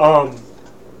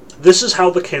 This is how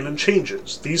the canon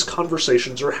changes. These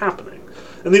conversations are happening.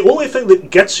 And the only thing that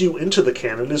gets you into the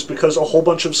canon is because a whole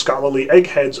bunch of scholarly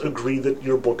eggheads agree that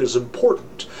your book is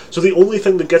important. So the only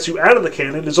thing that gets you out of the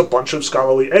canon is a bunch of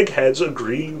scholarly eggheads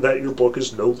agreeing that your book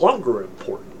is no longer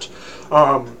important.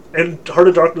 And Heart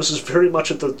of Darkness is very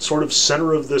much at the sort of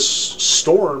center of this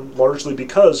storm, largely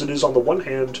because it is, on the one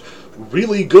hand,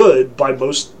 really good by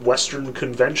most Western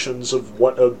conventions of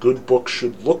what a good book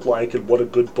should look like and what a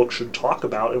good book should talk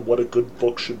about and what a good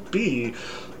book should be,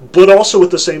 but also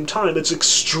at the same time, it's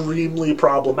extremely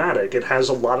problematic. It has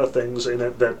a lot of things in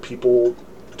it that people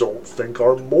don't think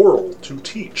are moral to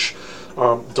teach,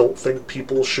 don't think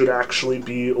people should actually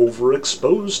be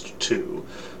overexposed to,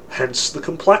 hence the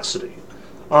complexity.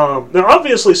 Now,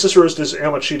 obviously, Cicero's De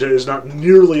Amicita is not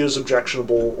nearly as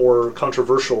objectionable or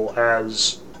controversial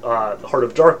as Heart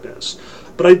of Darkness,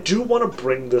 but I do want to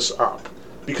bring this up,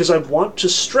 because I want to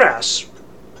stress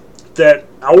that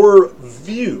our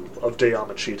view of De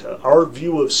Amicita, our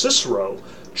view of Cicero,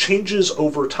 changes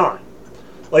over time.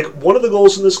 Like, one of the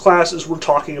goals in this class is we're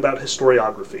talking about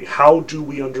historiography. How do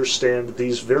we understand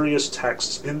these various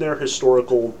texts in their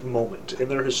historical moment, in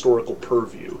their historical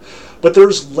purview? But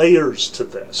there's layers to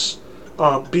this,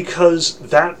 because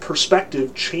that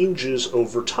perspective changes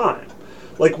over time.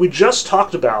 Like we just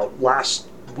talked about last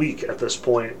week at this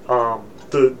point,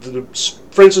 the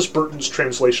Francis Burton's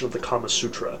translation of the Kama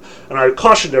Sutra. And I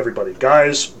cautioned everybody,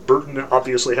 guys, Burton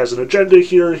obviously has an agenda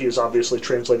here. He is obviously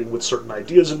translating with certain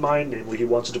ideas in mind, namely he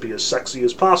wants it to be as sexy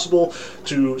as possible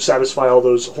to satisfy all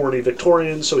those horny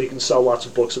Victorians so he can sell lots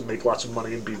of books and make lots of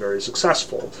money and be very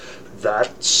successful.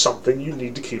 That's something you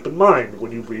need to keep in mind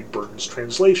when you read Burton's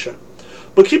translation.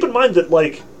 But keep in mind that,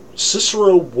 like,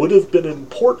 Cicero would have been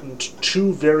important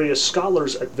to various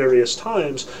scholars at various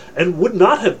times and would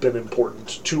not have been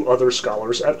important to other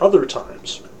scholars at other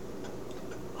times.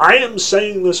 I am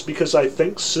saying this because I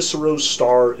think Cicero's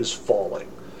star is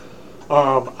falling.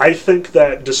 I think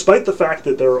that despite the fact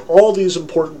that there are all these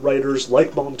important writers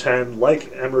like Montaigne,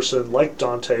 like Emerson, like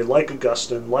Dante, like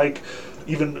Augustine, like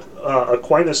even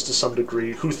Aquinas to some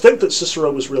degree, who think that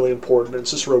Cicero was really important and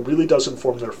Cicero really does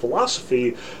inform their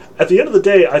philosophy, at the end of the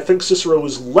day, I think Cicero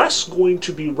is less going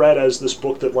to be read as this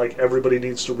book that, like, everybody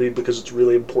needs to read because it's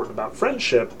really important about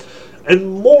friendship, and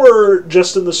more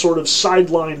just in the sort of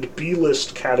sidelined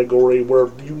B-list category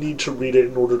where you need to read it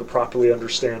in order to properly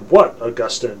understand what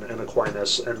Augustine and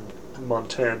Aquinas and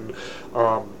Montaigne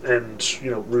and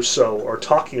Rousseau are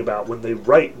talking about when they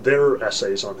write their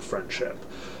essays on friendship.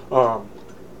 But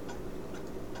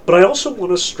I also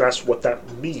want to stress what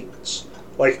that means.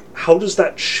 Like, how does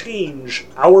that change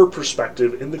our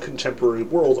perspective in the contemporary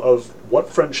world of what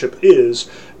friendship is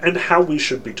and how we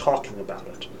should be talking about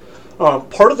it?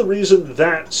 Part of the reason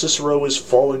that Cicero is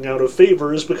falling out of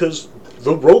favor is because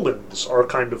the Romans are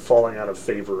kind of falling out of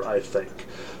favor, I think.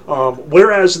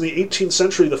 Whereas in the 18th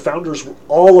century, the founders were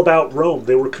all about Rome.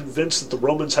 They were convinced that the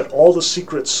Romans had all the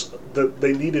secrets that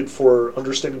they needed for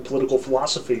understanding political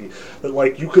philosophy. That,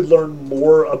 like, you could learn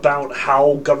more about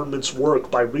how governments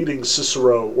work by reading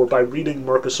Cicero, or by reading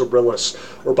Marcus Aurelius,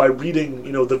 or by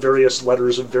reading, the various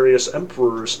letters of various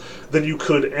emperors than you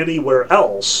could anywhere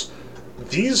else.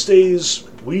 These days,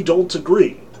 we don't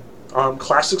agree.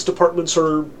 Classics departments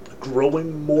are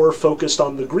growing more focused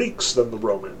on the Greeks than the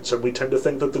Romans, and we tend to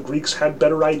think that the Greeks had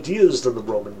better ideas than the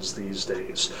Romans these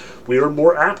days. We are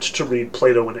more apt to read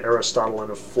Plato and Aristotle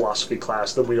in a philosophy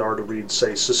class than we are to read,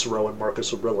 say, Cicero and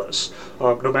Marcus Aurelius,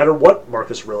 no matter what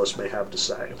Marcus Aurelius may have to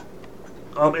say.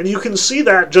 And you can see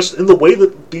that just in the way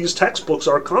that these textbooks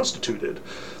are constituted.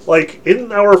 Like,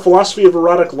 in our Philosophy of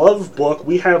Erotic Love book,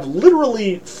 we have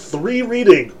literally 3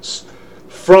 readings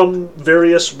from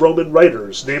various Roman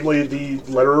writers, namely the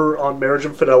letter on marriage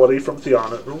and fidelity from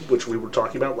Theano, which we were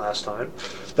talking about last time,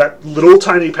 that little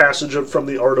tiny passage from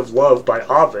The Art of Love by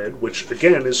Ovid, which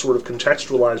again is sort of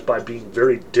contextualized by being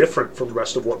very different from the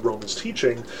rest of what Rome is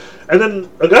teaching, and then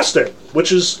Augustine,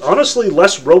 which is honestly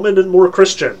less Roman and more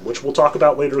Christian, which we'll talk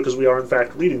about later because we are in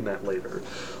fact reading that later.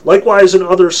 Likewise, in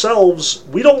Other Selves,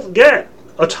 we don't get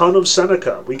a ton of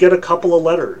Seneca. We get a couple of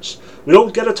letters. We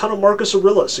don't get a ton of Marcus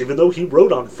Aurelius, even though he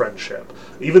wrote on friendship,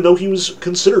 even though he was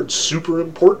considered super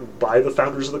important by the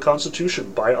founders of the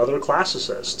Constitution, by other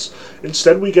classicists.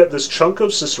 Instead, we get this chunk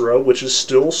of Cicero, which is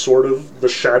still sort of the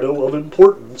shadow of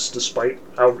importance, despite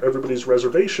everybody's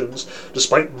reservations,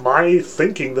 despite my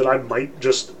thinking that I might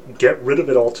just get rid of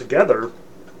it altogether,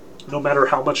 no matter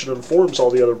how much it informs all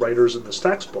the other writers in this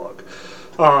textbook.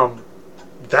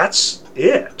 That's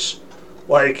it.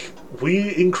 Like,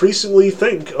 we increasingly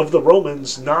think of the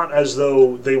Romans not as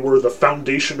though they were the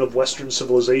foundation of Western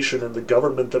civilization and the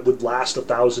government that would last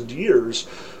 1,000 years.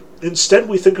 Instead,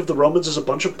 we think of the Romans as a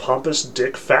bunch of pompous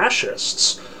dick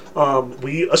fascists.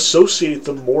 We associate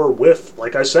them more with,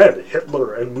 like I said,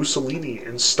 Hitler and Mussolini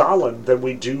and Stalin than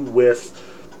we do with,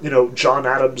 John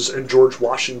Adams and George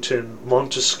Washington,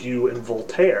 Montesquieu and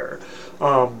Voltaire.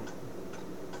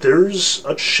 There's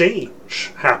a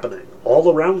change happening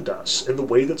all around us in the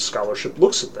way that scholarship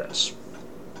looks at this.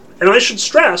 And I should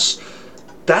stress,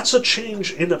 that's a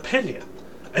change in opinion.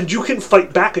 And you can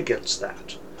fight back against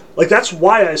that. Like, that's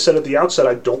why I said at the outset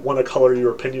I don't want to color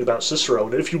your opinion about Cicero.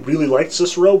 And if you really liked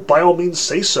Cicero, by all means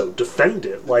say so. Defend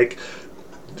it. Like,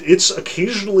 it's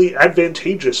occasionally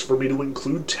advantageous for me to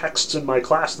include texts in my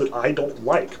class that I don't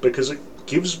like, because it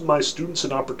gives my students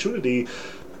an opportunity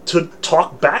to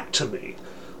talk back to me.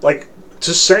 Like,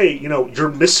 to say, you're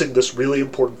missing this really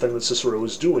important thing that Cicero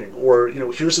is doing, or,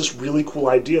 here's this really cool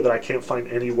idea that I can't find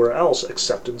anywhere else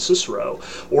except in Cicero,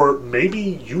 or maybe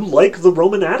you like the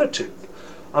Roman attitude.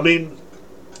 I mean,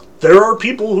 there are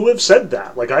people who have said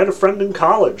that. Like, I had a friend in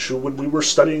college who, when we were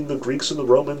studying the Greeks and the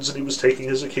Romans and he was taking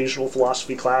his occasional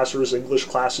philosophy class or his English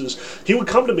classes, he would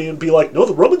come to me and be like, no,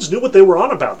 the Romans knew what they were on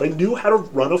about. They knew how to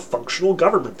run a functional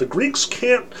government. The Greeks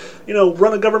can't,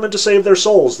 run a government to save their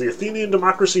souls. The Athenian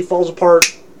democracy falls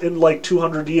apart in like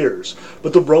 200 years.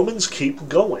 But the Romans keep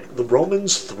going. The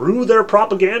Romans, through their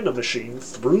propaganda machine,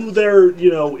 through their,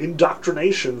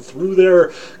 indoctrination, through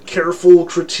their careful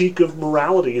critique of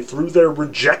morality, through their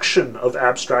rejection of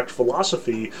abstract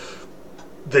philosophy,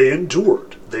 they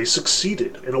endured. They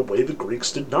succeeded in a way the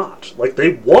Greeks did not. Like,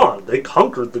 they won. They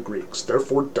conquered the Greeks.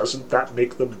 Therefore, doesn't that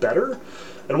make them better?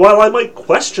 And while I might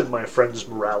question my friend's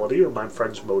morality or my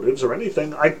friend's motives or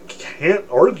anything, I can't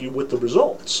argue with the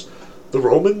results. The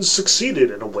Romans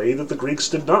succeeded in a way that the Greeks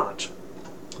did not.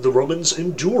 The Romans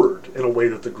endured in a way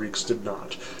that the Greeks did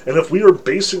not. And if we are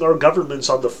basing our governments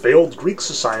on the failed Greek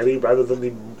society rather than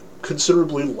the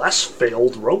considerably less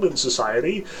failed Roman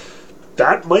society,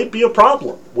 that might be a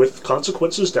problem with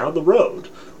consequences down the road.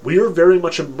 We are very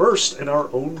much immersed in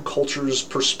our own culture's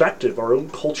perspective, our own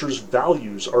culture's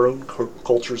values, our own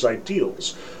culture's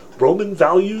ideals. Roman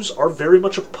values are very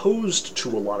much opposed to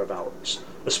a lot of ours,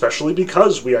 especially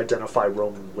because we identify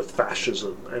Rome with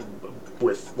fascism and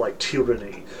with,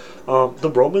 tyranny.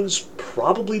 The Romans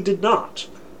probably did not.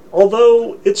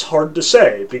 Although, it's hard to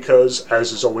say, because,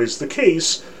 as is always the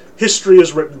case, history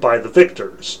is written by the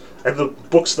victors, and the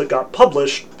books that got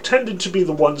published tended to be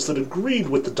the ones that agreed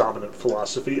with the dominant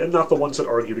philosophy and not the ones that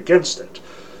argued against it.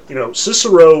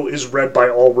 Cicero is read by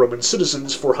all Roman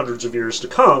citizens for hundreds of years to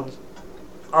come.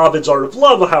 Ovid's Art of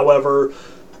Love, however,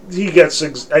 he gets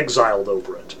exiled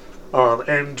over it.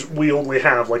 And we only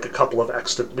have a couple of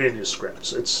extant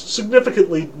manuscripts. It's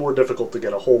significantly more difficult to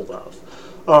get a hold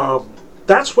of.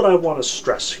 That's what I want to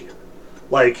stress here.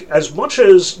 As much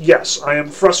as, yes, I am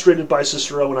frustrated by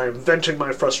Cicero and I am venting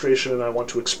my frustration and I want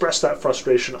to express that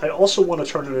frustration, I also want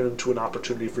to turn it into an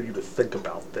opportunity for you to think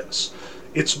about this.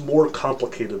 It's more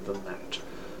complicated than that.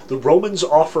 The Romans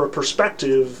offer a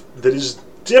perspective that is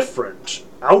different,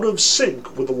 out of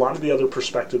sync with a lot of the other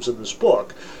perspectives in this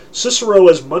book. Cicero,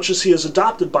 as much as he is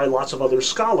adopted by lots of other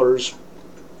scholars,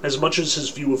 as much as his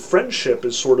view of friendship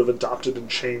is sort of adopted and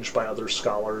changed by other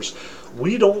scholars,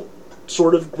 we don't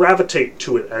sort of gravitate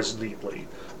to it as neatly.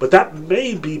 But that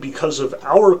may be because of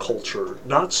our culture,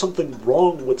 not something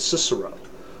wrong with Cicero.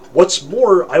 What's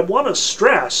more, I want to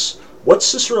stress what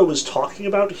Cicero is talking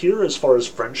about here as far as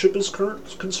friendship is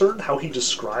concerned, how he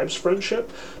describes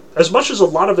friendship. As much as a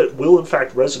lot of it will in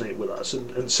fact resonate with us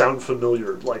and sound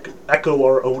familiar, echo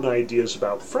our own ideas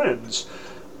about friends,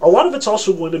 a lot of it's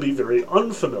also going to be very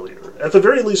unfamiliar. At the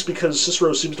very least because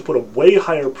Cicero seems to put a way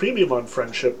higher premium on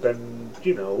friendship than,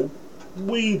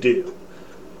 we do.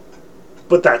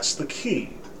 But that's the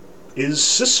key. Is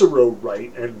Cicero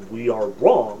right and we are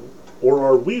wrong? Or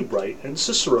are we right and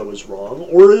Cicero is wrong?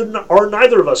 Or are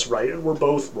neither of us right and we're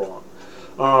both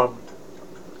wrong?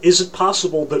 Is it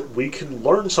possible that we can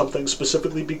learn something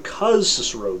specifically because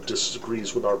Cicero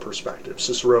disagrees with our perspective?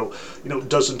 Cicero,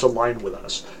 doesn't align with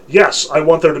us. Yes, I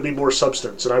want there to be more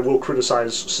substance, and I will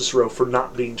criticize Cicero for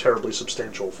not being terribly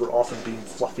substantial, for often being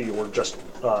fluffy or just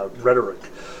rhetoric.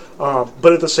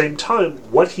 But at the same time,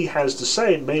 what he has to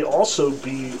say may also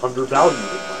be undervalued in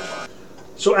my mind.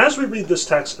 So as we read this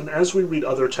text, and as we read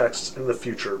other texts in the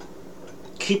future,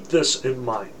 keep this in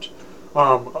mind.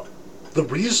 The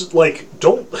reason,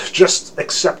 don't just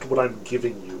accept what I'm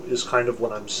giving you is kind of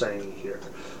what I'm saying here.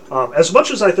 As much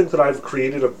as I think that I've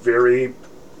created a very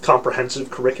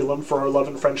comprehensive curriculum for our Love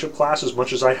and Friendship class, as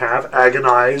much as I have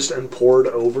agonized and pored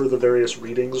over the various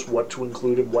readings, what to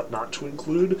include and what not to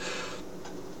include,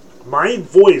 my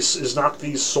voice is not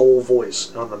the sole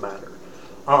voice on the matter.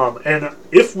 And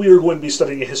if we are going to be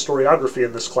studying a historiography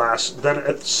in this class, then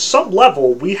at some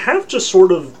level we have to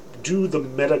sort of do the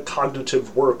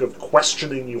metacognitive work of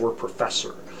questioning your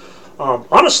professor.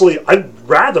 Honestly, I'd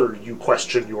rather you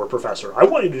question your professor. I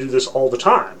want you to do this all the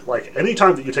time. Like,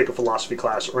 anytime that you take a philosophy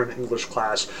class or an English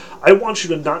class, I want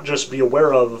you to not just be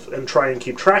aware of and try and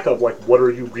keep track of, like, what are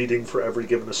you reading for every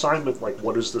given assignment? Like,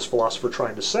 what is this philosopher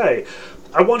trying to say?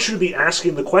 I want you to be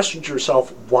asking the question to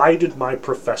yourself, why did my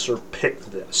professor pick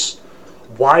this?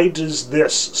 Why does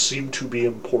this seem to be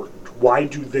important? Why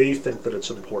do they think that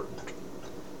it's important?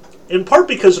 In part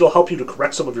because it'll help you to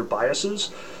correct some of your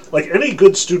biases. Like, any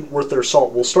good student worth their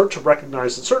salt will start to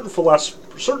recognize that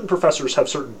certain professors have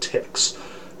certain tics.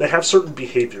 They have certain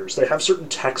behaviors. They have certain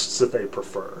texts that they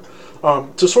prefer.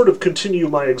 To sort of continue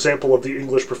my example of the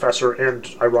English professor and,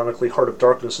 ironically, Heart of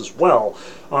Darkness as well,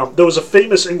 there was a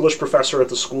famous English professor at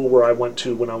the school where I went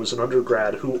to when I was an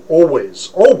undergrad who always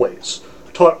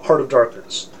taught Heart of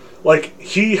Darkness. Like,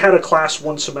 he had a class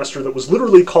one semester that was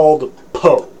literally called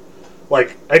Poe.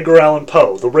 Like Edgar Allan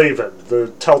Poe, The Raven,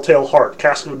 The Telltale Heart,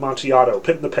 Cask of Amontillado,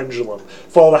 Pit and the Pendulum,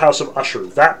 Fall of the House of Usher,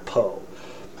 that Poe.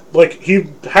 Like, he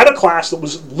had a class that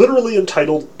was literally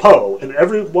entitled Poe, and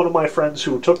every one of my friends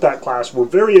who took that class were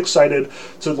very excited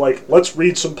to, like, let's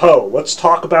read some Poe. Let's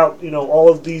talk about,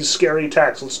 all of these scary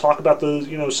texts. Let's talk about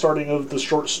the, starting of the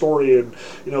short story, and,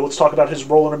 let's talk about his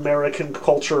role in American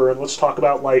culture, and let's talk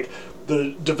about, like,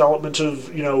 the development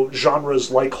of,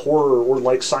 genres like horror or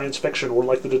like science fiction or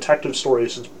like the detective story,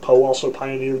 since Poe also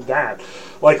pioneered that.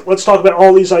 Like, let's talk about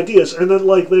all these ideas. And then,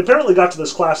 like, they apparently got to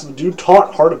this class and the dude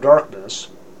taught Heart of Darkness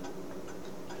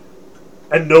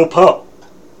and no Poe.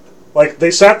 Like,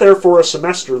 they sat there for a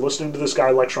semester listening to this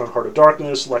guy lecture on Heart of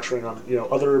Darkness, lecturing on,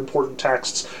 other important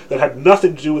texts that had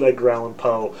nothing to do with Edgar Allan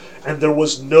Poe, and there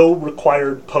was no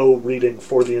required Poe reading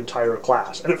for the entire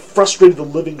class. And it frustrated the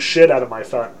living shit out of my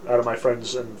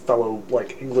friends and fellow,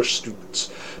 like, English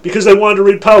students, because they wanted to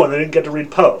read Poe and they didn't get to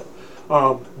read Poe.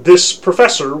 This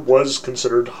professor was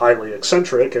considered highly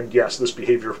eccentric, and yes, this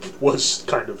behavior was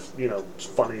kind of,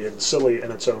 funny and silly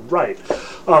in its own right.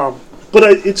 But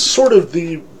it's sort of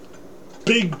the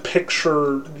big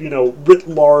picture, writ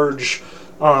large,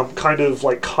 kind of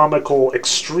like comical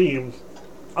extreme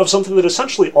of something that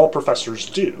essentially all professors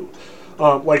do.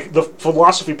 Like, the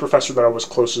philosophy professor that I was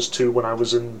closest to when I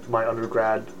was in my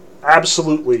undergrad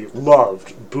absolutely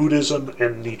loved Buddhism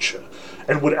and Nietzsche,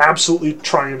 and would absolutely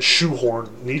try and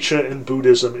shoehorn Nietzsche and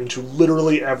Buddhism into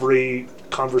literally every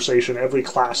conversation, every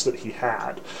class that he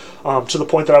had, to the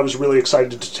point that I was really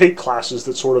excited to take classes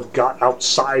that sort of got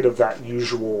outside of that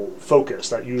usual focus,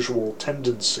 that usual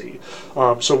tendency.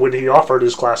 So when he offered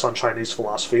his class on Chinese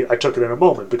philosophy, I took it in a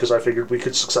moment, because I figured we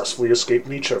could successfully escape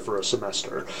Nietzsche for a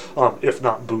semester, if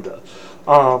not Buddha.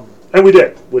 And we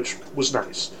did, which was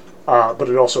nice. But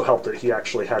it also helped that he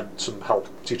actually had some help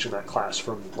teaching that class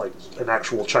from, like, an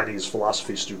actual Chinese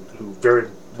philosophy student who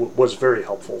was very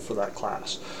helpful for that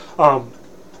class.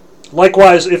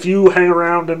 Likewise, if you hang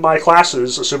around in my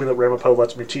classes, assuming that Ramapo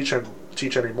lets me teach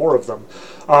any more of them,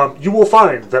 you will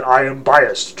find that I am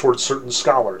biased towards certain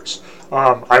scholars.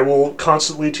 I will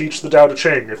constantly teach the Tao Te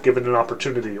Ching if given an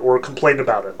opportunity, or complain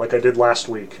about it, like I did last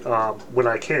week, when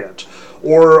I can't.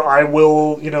 Or I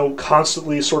will,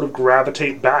 constantly sort of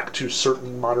gravitate back to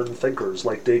certain modern thinkers,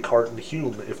 like Descartes and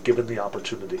Hume, if given the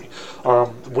opportunity.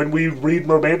 When we read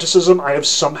Romanticism, I have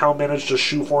somehow managed to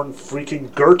shoehorn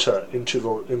freaking Goethe into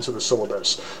the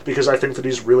syllabus, because I think that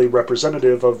he's really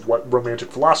representative of what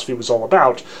Romantic philosophy was all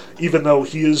about, even though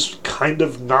he is kind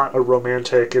of not a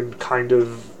romantic and kind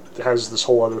of has this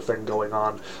whole other thing going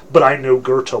on, but I know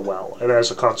Goethe well, and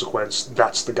as a consequence,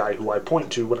 that's the guy who I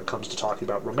point to when it comes to talking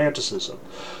about Romanticism.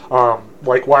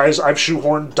 Likewise, I've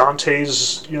shoehorned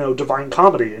Dante's, Divine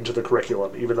Comedy into the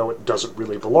curriculum, even though it doesn't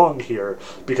really belong here,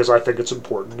 because I think it's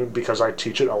important, and because I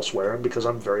teach it elsewhere, and because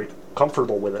I'm very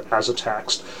comfortable with it as a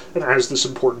text, and as this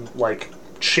important, like,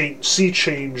 sea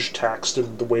change text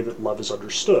in the way that love is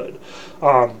understood.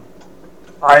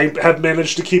 I have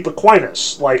managed to keep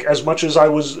Aquinas. Like, as much as I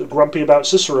was grumpy about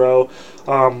Cicero,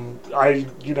 I,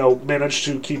 managed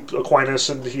to keep Aquinas,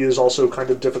 and he is also kind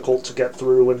of difficult to get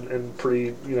through and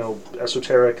pretty,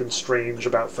 esoteric and strange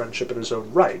about friendship in his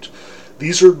own right.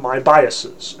 These are my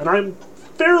biases, and I'm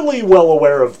fairly well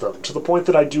aware of them, to the point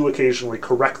that I do occasionally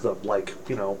correct them, like,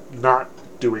 not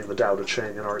doing the Tao Te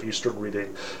Ching in our Eastern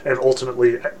reading, and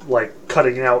ultimately, like,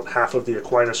 cutting out half of the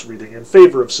Aquinas reading in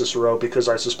favor of Cicero, because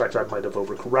I suspect I might have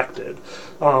overcorrected.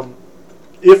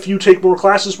 If you take more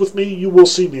classes with me, you will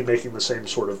see me making the same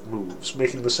sort of moves,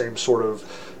 making the same sort of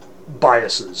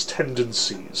biases,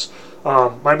 tendencies.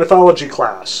 My mythology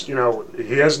class, he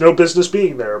has no business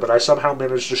being there, but I somehow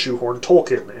managed to shoehorn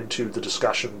Tolkien into the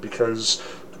discussion because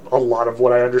a lot of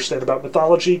what I understand about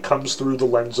mythology comes through the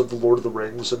lens of The Lord of the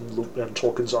Rings and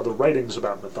Tolkien's other writings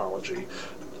about mythology.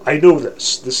 I know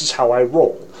this. This is how I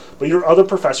roll. But your other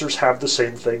professors have the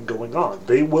same thing going on.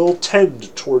 They will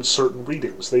tend towards certain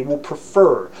readings. They will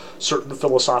prefer certain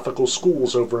philosophical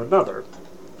schools over another.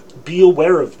 Be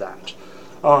aware of that.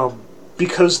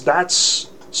 Because that's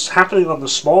happening on the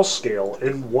small scale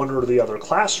in one or the other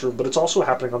classroom, but it's also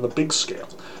happening on the big scale.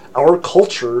 Our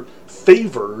culture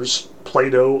favors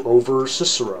Plato over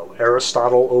Cicero,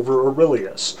 Aristotle over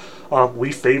Aurelius.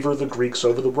 We favor the Greeks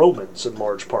over the Romans in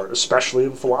large part, especially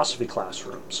in philosophy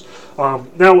classrooms.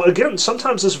 Now, again,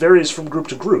 sometimes this varies from group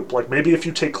to group. Like maybe if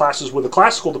you take classes with a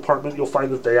classical department, you'll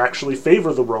find that they actually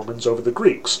favor the Romans over the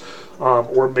Greeks.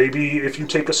 Or maybe if you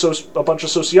take a bunch of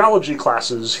sociology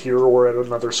classes here or at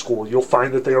another school, you'll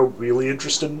find that they are really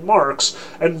interested in Marx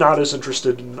and not as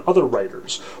interested in other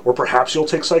writers. Or perhaps you'll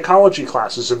take psychology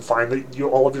classes and find that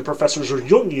all of your professors are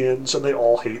Jungians and they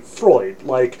all hate Freud.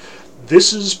 Like,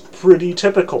 this is pretty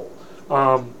typical.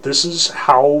 This is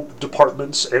how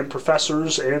departments and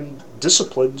professors and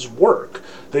disciplines work.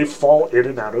 They fall in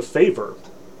and out of favor.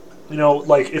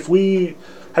 Like if we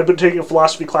had been taking a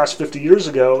philosophy class 50 years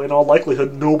ago, in all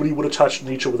likelihood, nobody would have touched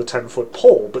Nietzsche with a 10-foot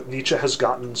pole, but Nietzsche has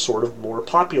gotten sort of more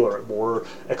popular, more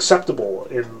acceptable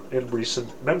in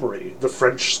recent memory.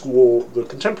 The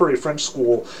contemporary French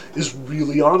school is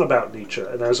really on about Nietzsche,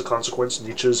 and as a consequence,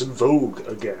 Nietzsche is in vogue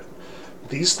again.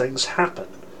 These things happen.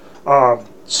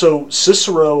 So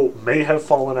Cicero may have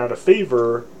fallen out of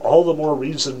favor, all the more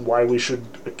reason why we should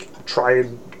try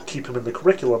and keep him in the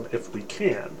curriculum if we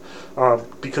can.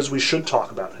 Because we should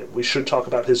talk about him. We should talk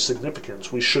about his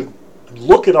significance. We should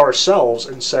look at ourselves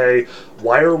and say,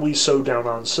 why are we so down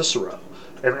on Cicero?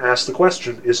 And ask the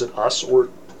question, is it us or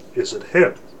is it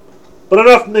him? But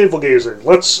enough navel-gazing.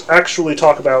 Let's actually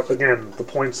talk about, again, the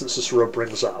points that Cicero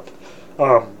brings up.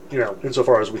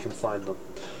 Insofar as we can find them.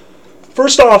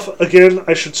 First off, again,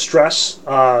 I should stress,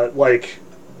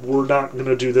 we're not going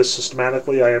to do this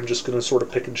systematically. I am just going to sort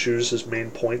of pick and choose his main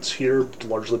points here,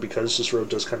 largely because Cicero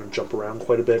does kind of jump around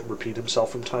quite a bit and repeat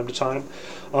himself from time to time.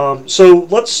 So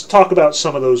let's talk about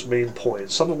some of those main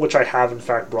points, some of which I have, in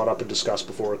fact, brought up and discussed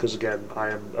before, because, again,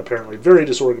 I am apparently very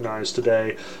disorganized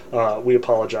today. We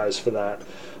apologize for that.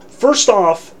 First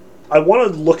off, I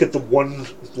want to look at the one,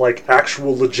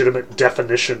 actual legitimate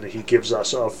definition he gives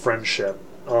us of friendship.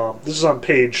 This is on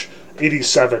page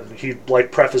 87. He,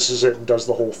 prefaces it and does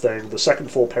the whole thing. The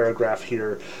second full paragraph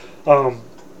here.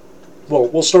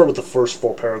 We'll start with the first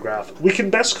full paragraph. We can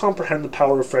best comprehend the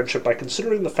power of friendship by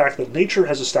considering the fact that nature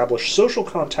has established social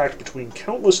contact between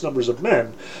countless numbers of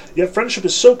men, yet friendship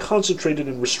is so concentrated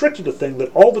and restricted a thing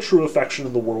that all the true affection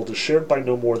in the world is shared by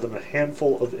no more than a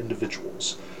handful of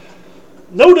individuals.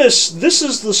 Notice, this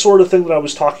is the sort of thing that I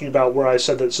was talking about where I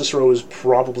said that Cicero is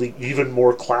probably even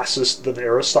more classist than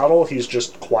Aristotle. He's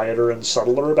just quieter and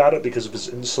subtler about it because of his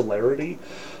insularity.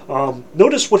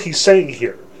 Notice what he's saying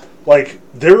here.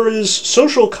 There is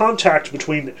social contact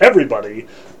between everybody,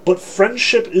 but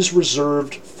friendship is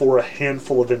reserved for a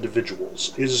handful of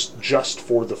individuals, is just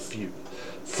for the few.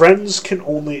 Friends can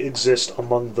only exist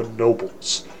among the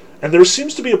nobles. And there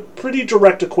seems to be a pretty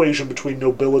direct equation between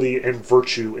nobility and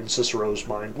virtue in Cicero's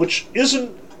mind, which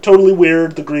isn't totally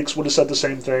weird. The Greeks would have said the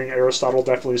same thing. Aristotle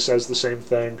definitely says the same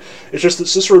thing. It's just that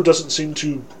Cicero doesn't seem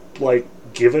to,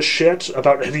 give a shit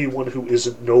about anyone who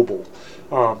isn't noble,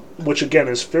 which, again,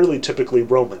 is fairly typically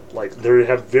Roman. They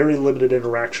have very limited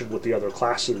interaction with the other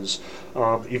classes,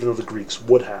 even though the Greeks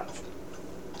would have.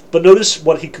 But notice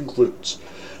what he concludes.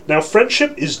 Now,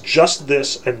 friendship is just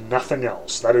this and nothing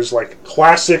else. That is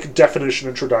classic definition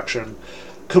introduction.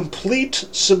 Complete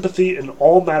sympathy in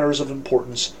all matters of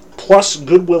importance, plus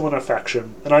goodwill and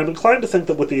affection, and I am inclined to think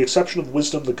that with the exception of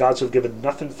wisdom, the gods have given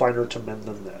nothing finer to men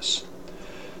than this.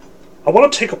 I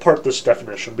want to take apart this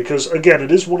definition because, again,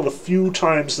 it is one of the few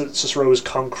times that Cicero is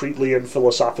concretely and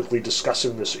philosophically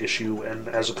discussing this issue, and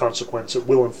as a consequence, it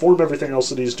will inform everything else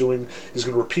that he's doing. He's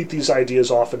going to repeat these ideas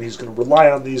often. He's going to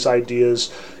rely on these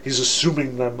ideas. He's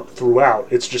assuming them throughout.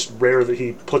 It's just rare that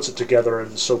he puts it together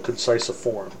in so concise a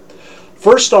form.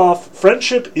 First off,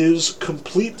 friendship is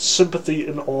complete sympathy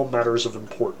in all matters of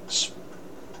importance.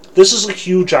 This is a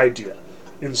huge idea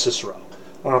in Cicero.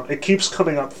 It keeps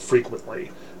coming up frequently.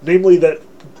 Namely that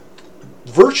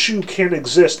virtue can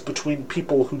exist between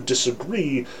people who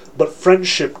disagree, but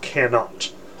friendship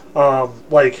cannot.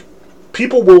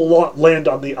 people will land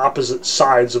on the opposite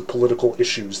sides of political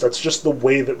issues. That's just the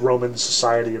way that Roman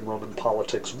society and Roman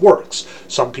politics works.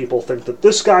 Some people think that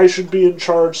this guy should be in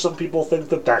charge. Some people think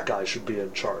that that guy should be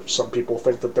in charge. Some people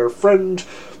think that their friend,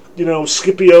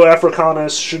 Scipio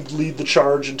Africanus should lead the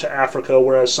charge into Africa,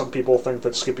 whereas some people think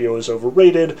that Scipio is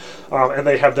overrated, and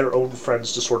they have their own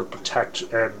friends to sort of protect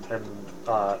and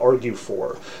argue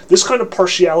for. This kind of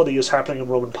partiality is happening in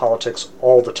Roman politics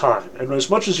all the time. And as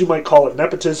much as you might call it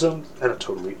nepotism, and it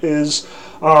totally is,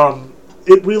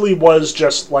 it really was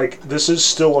just like, this is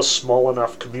still a small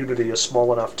enough community, a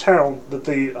small enough town, that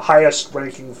the highest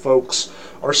ranking folks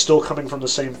are still coming from the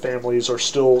same families, are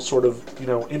still sort of,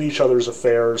 in each other's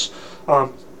affairs.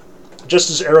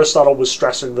 Just as Aristotle was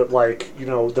stressing that,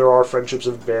 there are friendships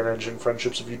of advantage and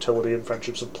friendships of utility and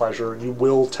friendships of pleasure, and you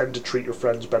will tend to treat your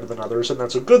friends better than others, and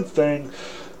that's a good thing.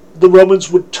 The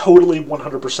Romans would totally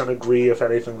 100% agree. If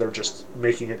anything, they're just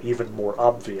making it even more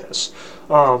obvious.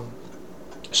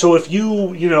 So if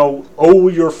you, owe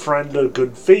your friend a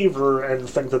good favor and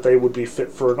think that they would be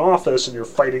fit for an office and you're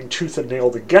fighting tooth and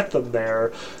nail to get them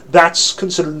there, that's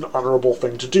considered an honorable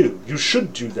thing to do. You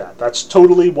should do that. That's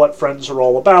totally what friends are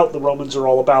all about. The Romans are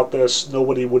all about this.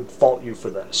 Nobody would fault you for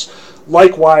this.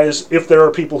 Likewise, if there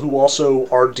are people who also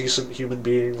are decent human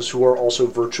beings, who are also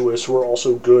virtuous, who are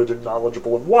also good and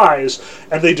knowledgeable and wise,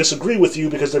 and they disagree with you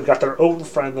because they've got their own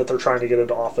friend that they're trying to get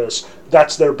into office,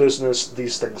 that's their business.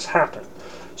 These things happen.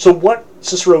 So what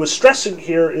Cicero is stressing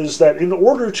here is that in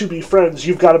order to be friends,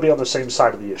 you've got to be on the same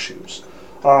side of the issues.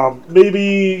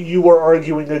 Maybe you were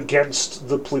arguing against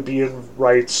the plebeian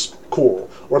rights,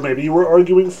 cool. Or maybe you were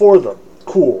arguing for them,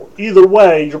 cool. Either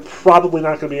way, you're probably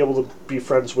not going to be able to be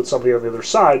friends with somebody on the other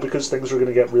side because things are going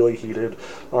to get really heated.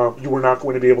 You were not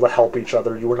going to be able to help each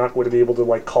other. You were not going to be able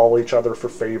to call each other for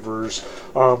favors.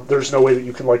 There's no way that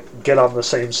you can get on the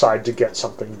same side to get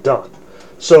something done.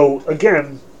 So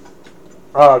again,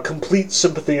 complete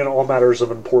sympathy in all matters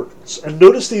of importance. And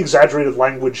notice the exaggerated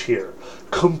language here.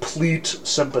 Complete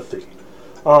sympathy.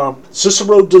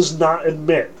 Cicero does not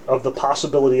admit of the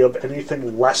possibility of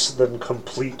anything less than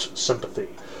complete sympathy.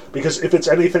 Because if it's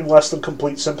anything less than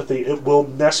complete sympathy, it will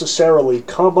necessarily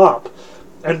come up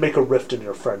and make a rift in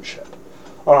your friendship.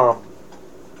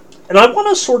 And I want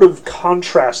to sort of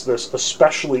contrast this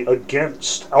especially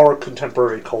against our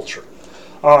contemporary culture.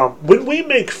 When we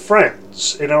make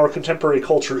friends in our contemporary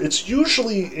culture, it's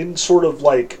usually in sort of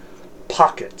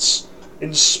pockets,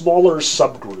 in smaller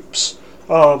subgroups.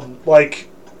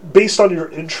 Based on your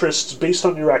interests, based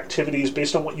on your activities,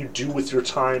 based on what you do with your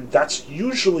time, that's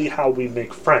usually how we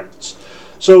make friends.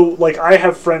 So, I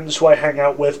have friends who I hang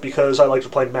out with because I like to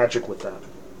play Magic with them.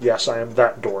 Yes, I am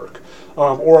that dork.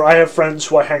 Or I have friends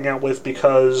who I hang out with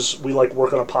because we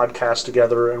work on a podcast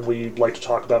together and we like to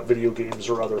talk about video games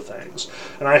or other things.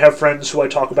 And I have friends who I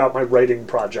talk about my writing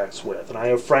projects with. And I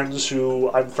have friends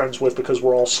who I'm friends with because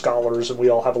we're all scholars and we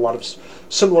all have a lot of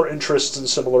similar interests and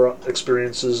similar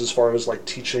experiences as far as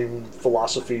teaching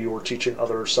philosophy or teaching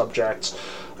other subjects.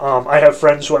 I have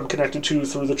friends who I'm connected to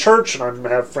through the church, and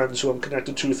I have friends who I'm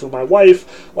connected to through my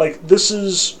wife. This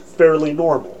is fairly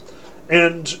normal.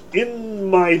 And in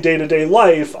my day-to-day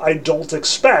life, I don't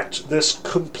expect this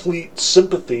complete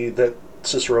sympathy that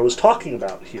Cicero is talking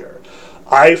about here.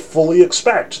 I fully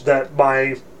expect that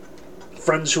my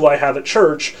friends who I have at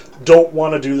church don't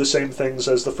want to do the same things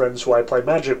as the friends who I play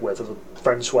Magic with, or the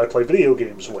friends who I play video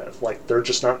games with. They're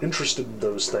just not interested in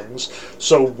those things,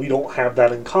 so we don't have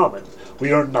that in common.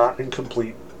 We are not in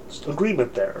complete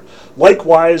agreement there.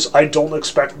 Likewise, I don't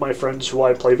expect my friends who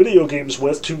I play video games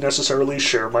with to necessarily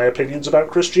share my opinions about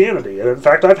Christianity. And in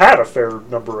fact, I've had a fair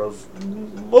number of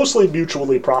mostly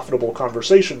mutually profitable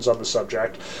conversations on the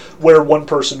subject, where one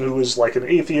person who is an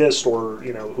atheist or,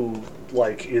 who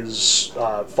is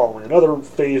following another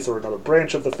faith or another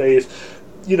branch of the faith,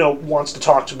 wants to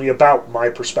talk to me about my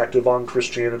perspective on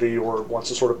Christianity or wants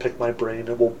to sort of pick my brain,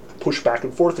 and we'll push back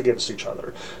and forth against each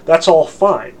other. That's all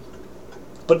fine.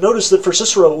 But notice that for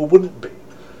Cicero, it wouldn't be.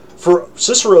 For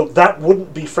Cicero, that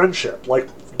wouldn't be friendship.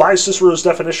 By Cicero's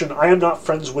definition, I am not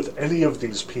friends with any of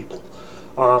these people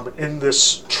in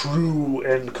this true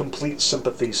and complete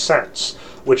sympathy sense.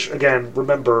 Which, again,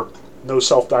 remember, no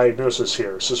self-diagnosis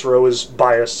here. Cicero is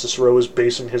biased. Cicero is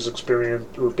basing his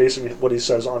experience, or basing what he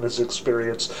says on his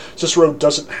experience. Cicero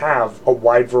doesn't have a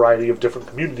wide variety of different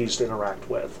communities to interact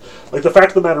with. The fact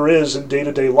of the matter is, in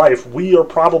day-to-day life, we are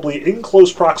probably in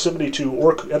close proximity to,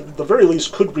 or at the very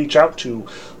least could reach out to,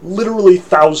 literally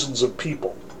thousands of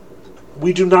people.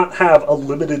 We do not have a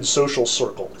limited social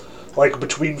circle. Like,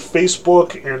 between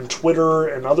Facebook and Twitter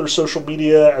and other social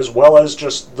media, as well as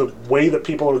just the way that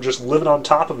people are just living on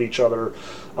top of each other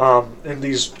in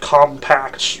these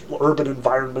compact urban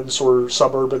environments or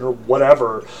suburban or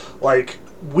whatever, like,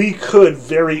 we could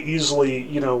very easily,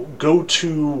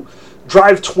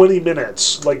 drive 20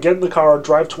 minutes, like get in the car,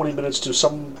 drive 20 minutes to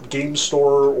some game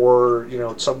store or,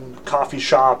 some coffee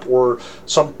shop or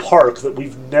some park that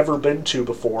we've never been to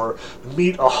before,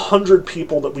 meet 100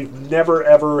 people that we've never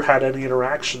ever had any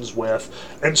interactions with,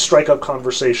 and strike up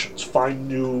conversations, find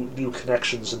new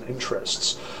connections and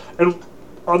interests. And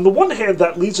on the one hand,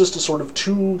 that leads us to sort of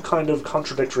two kind of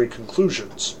contradictory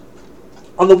conclusions.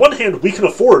 On the one hand, we can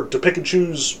afford to pick and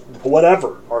choose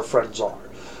whatever our friends are.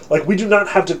 Like, we do not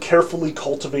have to carefully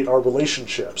cultivate our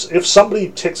relationships. If somebody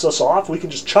ticks us off, we can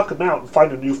just chuck them out and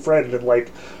find a new friend in, like,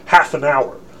 half an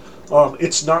hour.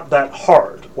 It's not that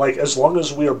hard. Like, as long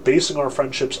as we are basing our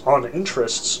friendships on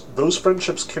interests, those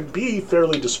friendships can be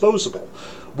fairly disposable,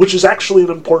 which is actually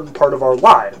an important part of our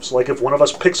lives. Like, if one of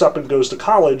us picks up and goes to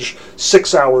college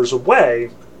 6 hours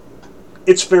away,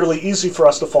 it's fairly easy for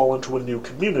us to fall into a new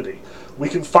community. We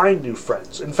can find new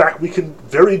friends. In fact, we can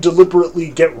very deliberately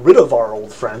get rid of our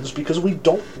old friends because we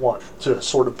don't want to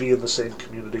sort of be in the same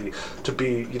community, to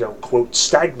be, quote,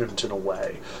 stagnant in a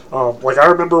way. Like, I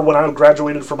remember when I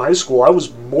graduated from high school, I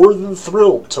was more than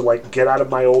thrilled to, like, get out of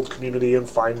my old community and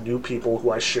find new people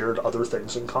who I shared other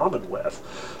things in common with.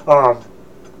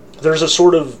 There's a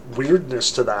sort of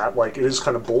weirdness to that. Like, it is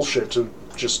kind of bullshit to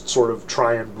just sort of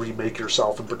try and remake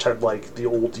yourself and pretend like the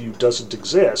old you doesn't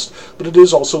exist, but it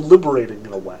is also liberating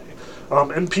in a way.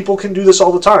 And people can do this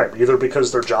all the time, either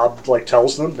because their job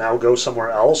tells them now go somewhere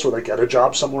else, or they get a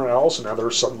job somewhere else and now they're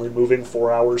suddenly moving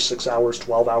 4 hours, 6 hours,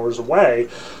 12 hours away,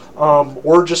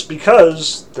 or just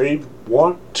because they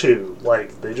want to,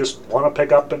 they just want to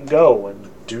pick up and go and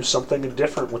do something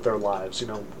different with their lives,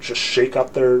 just shake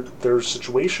up their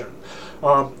situation.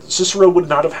 Cicero would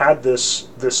not have had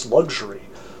this luxury.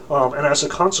 And as a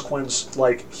consequence,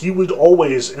 he would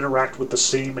always interact with the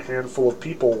same handful of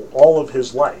people all of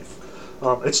his life.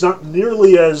 It's not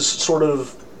nearly as sort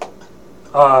of,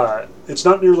 it's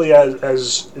not nearly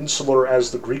as insular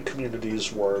as the Greek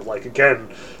communities were. Like, again,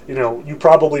 you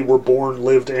probably were born,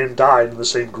 lived, and died in the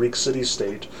same Greek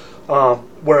city-state.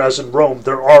 Whereas in Rome,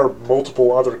 there are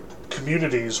multiple other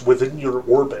communities within your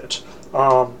orbit.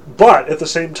 But at the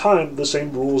same time, the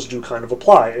same rules do kind of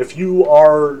apply. If you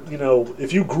are,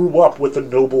 if you grew up with the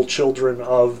noble children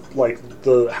of,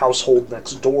 the household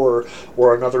next door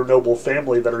or another noble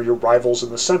family that are your rivals in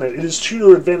the Senate, it is to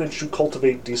your advantage to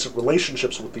cultivate decent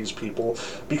relationships with these people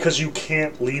because you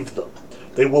can't leave them.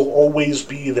 They will always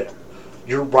be there.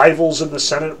 Your rivals in the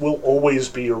Senate will always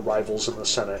be your rivals in the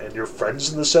Senate, and your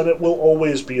friends in the Senate will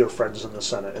always be your friends in the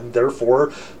Senate, and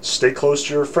therefore, stay close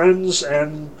to your friends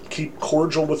and keep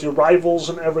cordial with your rivals,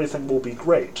 and everything will be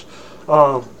great.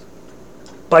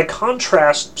 By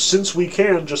contrast, since we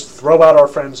can just throw out our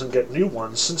friends and get new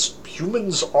ones, since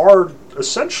humans are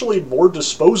essentially more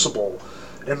disposable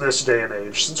in this day and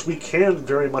age, since we can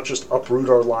very much just uproot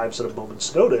our lives at a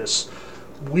moment's notice,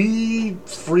 we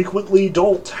frequently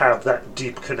don't have that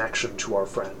deep connection to our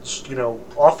friends.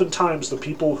 Oftentimes the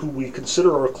people who we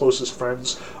consider our closest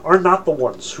friends are not the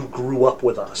ones who grew up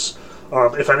with us.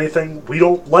 If anything, we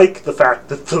don't like the fact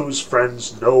that those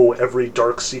friends know every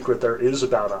dark secret there is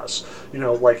about us.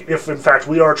 If in fact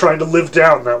we are trying to live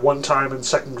down that one time in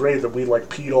second grade that we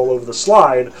peed all over the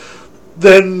slide,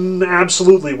 then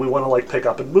absolutely we want to pick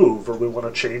up and move, or we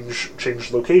want to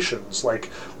change locations.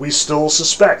 We still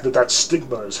suspect that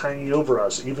stigma is hanging over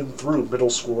us even through middle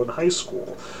school and high school.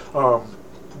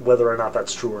 Whether or not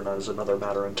that's true or not is another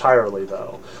matter entirely,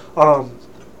 though.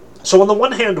 So on the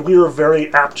one hand, we are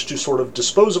very apt to sort of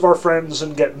dispose of our friends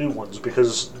and get new ones,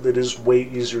 because it is way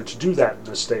easier to do that in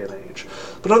this day and age.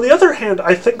 But on the other hand,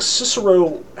 I think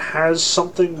Cicero has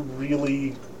something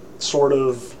really sort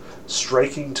of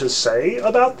striking to say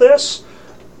about this.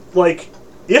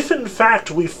 If in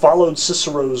fact we followed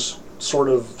Cicero's sort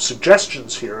of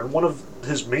suggestions here, and one of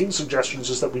his main suggestions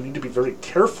is that we need to be very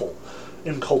careful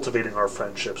in cultivating our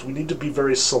friendships. We need to be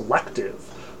very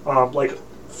selective.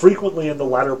 Frequently in the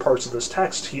latter parts of this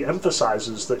text, he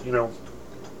emphasizes that,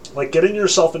 getting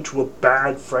yourself into a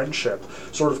bad friendship,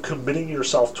 sort of committing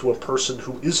yourself to a person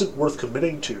who isn't worth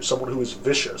committing to, someone who is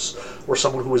vicious, or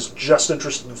someone who is just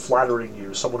interested in flattering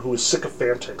you, someone who is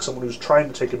sycophantic, someone who's trying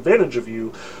to take advantage of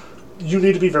you, you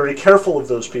need to be very careful of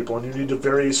those people, and you need to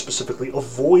very specifically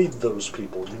avoid those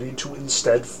people. You need to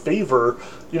instead favor,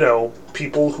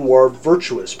 people who are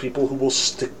virtuous, people who will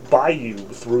stick by you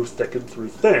through thick and through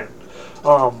thin.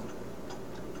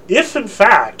 if in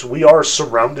fact we are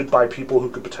surrounded by people who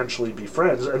could potentially be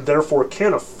friends and therefore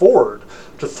can't afford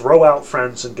to throw out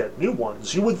friends and get new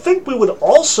ones, you would think we would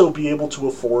also be able to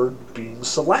afford being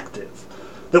selective.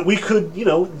 That we could,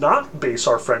 not base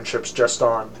our friendships just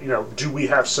on, do we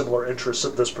have similar interests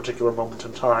at this particular moment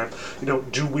in time?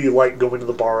 Do we like going to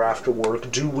the bar after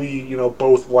work? Do we,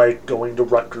 both like going to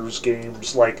Rutgers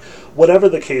games? Like, whatever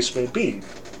the case may be.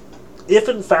 If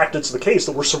in fact it's the case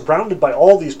that we're surrounded by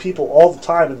all these people all the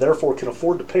time and therefore can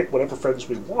afford to pick whatever friends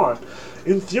we want,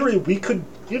 in theory we could,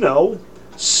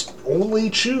 only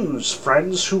choose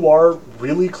friends who are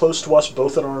really close to us,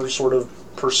 both in our sort of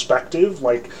perspective,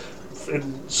 like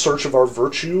in search of our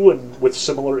virtue and with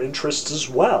similar interests as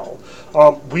well.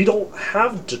 We don't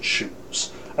have to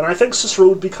choose. And I think Cicero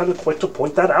would be kind of quick to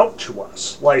point that out to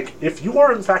us. Like, if you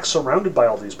are in fact surrounded by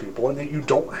all these people and that you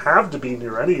don't have to be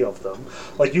near any of them,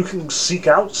 like, you can seek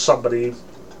out somebody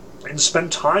and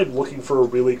spend time looking for a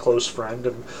really close friend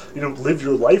and, live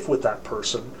your life with that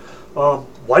person,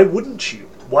 why wouldn't you?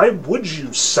 Why would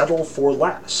you settle for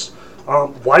less?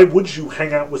 Why would you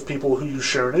hang out with people who you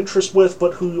share an interest with,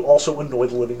 but who also annoy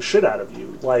the living shit out of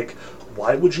you? Like,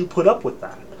 why would you put up with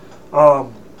that?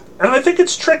 And I think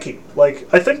it's tricky. Like,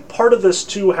 I think part of this,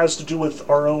 too, has to do with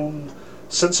our own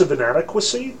sense of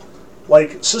inadequacy.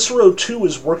 Like, Cicero, too,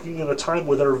 is working in a time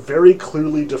where there are very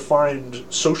clearly defined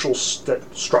social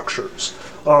structures.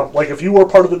 Like, if you are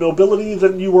part of the nobility,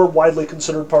 then you are widely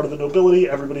considered part of the nobility.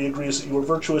 Everybody agrees that you are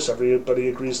virtuous. Everybody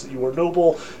agrees that you are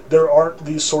noble. There aren't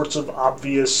these sorts of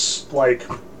obvious, like,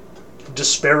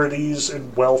 disparities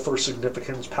in wealth or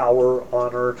significance, power,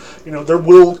 honor. There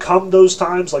will come those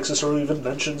times, like Cicero even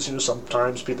mentions,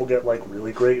 sometimes people get, like,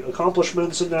 really great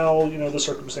accomplishments and now, the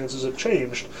circumstances have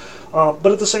changed. But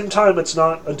at the same time, it's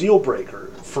not a deal breaker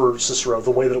for Cicero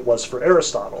the way that it was for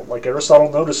Aristotle. Like,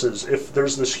 Aristotle notices if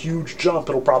there's this huge jump,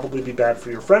 it'll probably be bad for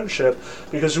your friendship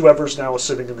because whoever's now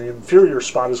sitting in the inferior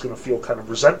spot is going to feel kind of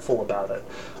resentful about it.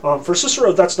 For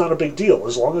Cicero, that's not a big deal.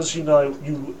 As long as,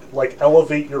 you like,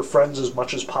 elevate your friends as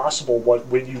much as possible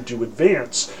when you do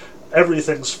advance,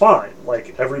 everything's fine.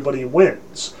 Like, everybody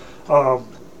wins.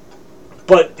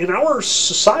 But in our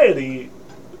society,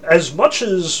 as much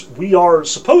as we are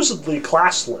supposedly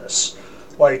classless,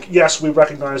 like, yes, we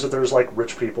recognize that there's, like,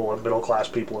 rich people and middle-class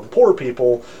people and poor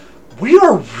people, we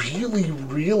are really,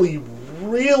 really,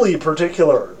 really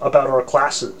particular about our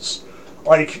classes.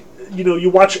 Like, you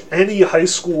watch any high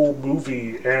school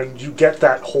movie and you get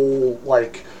that whole,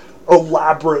 like,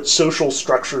 elaborate social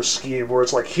structure scheme where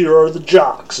it's like, here are the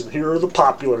jocks, and here are the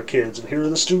popular kids, and here are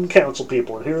the student council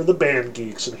people, and here are the band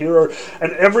geeks, and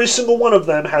every single one of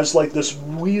them has, like, this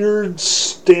weird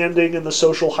standing in the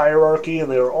social hierarchy, and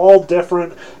they're all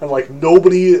different, and, like,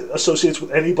 nobody associates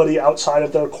with anybody outside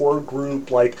of their core group.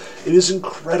 Like, it is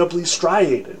incredibly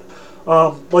striated.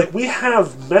 Like, we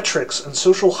have metrics and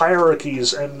social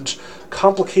hierarchies and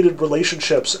complicated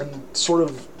relationships and sort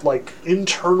of, like,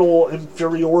 internal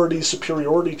inferiority,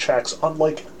 superiority checks on,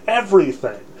 like,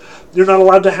 everything. You're not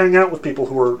allowed to hang out with people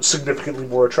who are significantly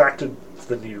more attractive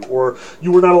than you, or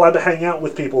you were not allowed to hang out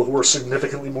with people who are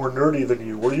significantly more nerdy than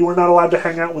you, or you were not allowed to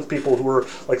hang out with people who are,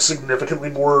 like, significantly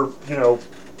more,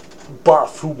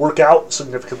 buff, who work out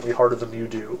significantly harder than you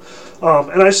do.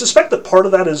 And I suspect that part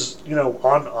of that is,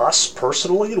 on us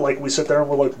personally. Like, we sit there and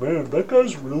we're like, man, that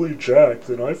guy's really jacked,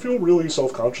 and I feel really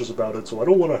self-conscious about it, so I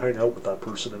don't want to hang out with that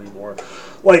person anymore.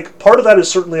 Like, part of that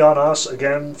is certainly on us.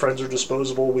 Again, friends are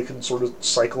disposable. We can sort of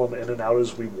cycle them in and out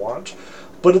as we want.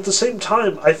 But at the same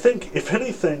time, I think, if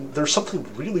anything, there's something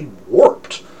really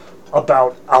warped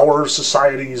about our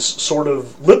society's sort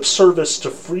of lip service to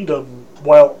freedom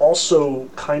while also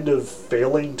kind of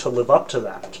failing to live up to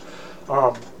that.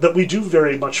 That we do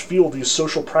very much feel these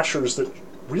social pressures that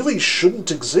really shouldn't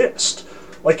exist,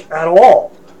 like, at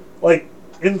all. Like,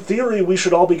 in theory, we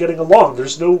should all be getting along.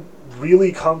 There's no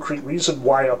really concrete reason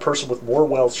why a person with more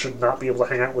wealth should not be able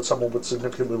to hang out with someone with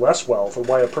significantly less wealth, or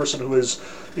why a person who is,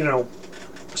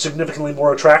 significantly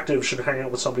more attractive should hang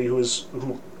out with somebody who is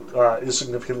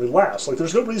significantly less. Like,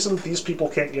 there's no reason that these people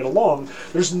can't get along.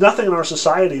 There's nothing in our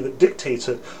society that dictates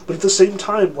it. But at the same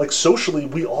time, like, socially,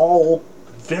 we all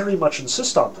very much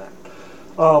insist on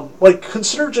that. Like,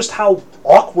 consider just how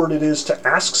awkward it is to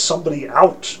ask somebody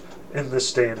out in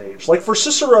this day and age. Like, for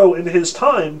Cicero in his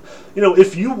time,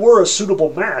 if you were a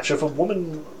suitable match, if a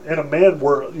woman and a man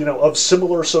were, of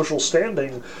similar social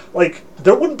standing, like,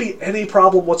 there wouldn't be any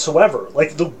problem whatsoever.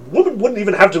 Like, the woman wouldn't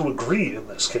even have to agree in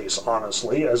this case,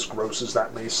 honestly, as gross as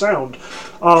that may sound.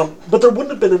 But there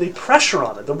wouldn't have been any pressure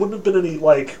on it. There wouldn't have been any,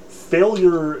 like,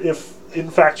 failure if in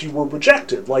fact you were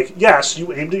rejected. Like, yes,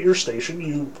 you aimed at your station,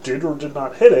 you did or did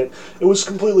not hit it. It was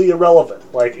completely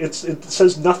irrelevant. Like, it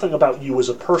says nothing about you as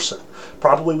a person.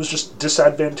 Probably was just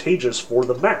disadvantageous for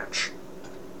the match.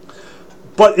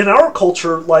 But in our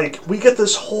culture, like, we get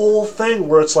this whole thing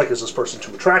where it's like, is this person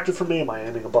too attractive for me? Am I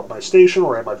aiming above my station,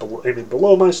 or am I aiming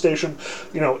below my station?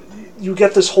 You know, you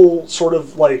get this whole sort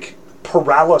of, like,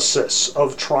 paralysis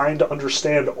of trying to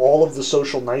understand all of the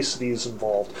social niceties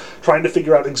involved, trying to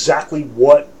figure out exactly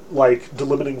what, like,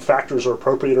 delimiting factors are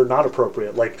appropriate or not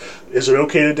appropriate. Like, is it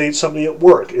okay to date somebody at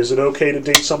work? Is it okay to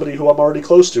date somebody who I'm already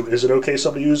close to? Is it okay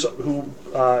somebody who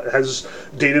has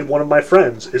dated one of my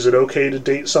friends? Is it okay to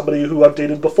date somebody who I've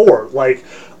dated before? Like,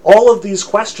 all of these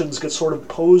questions get sort of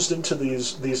posed into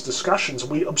these discussions.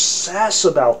 We obsess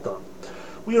about them.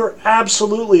 We are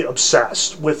absolutely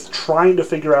obsessed with trying to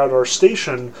figure out our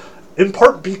station, in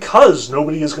part because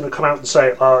nobody is going to come out and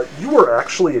say, you are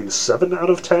actually a 7 out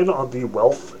of 10 on the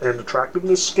wealth and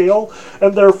attractiveness scale,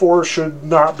 and therefore should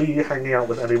not be hanging out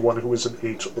with anyone who is an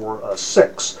 8 or a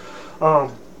 6.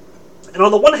 And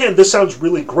on the one hand, this sounds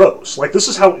really gross. Like, this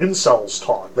is how incels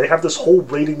talk. They have this whole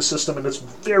rating system, and it's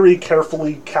very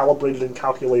carefully calibrated and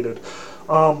calculated.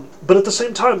 But at the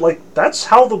same time, like, that's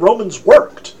how the Romans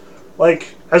worked.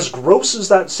 Like, as gross as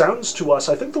that sounds to us,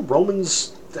 I think the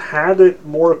Romans had it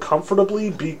more comfortably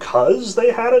because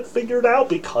they had it figured out,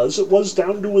 because it was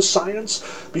down to a science,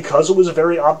 because it was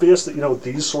very obvious that, you know,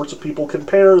 these sorts of people can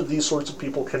pair, these sorts of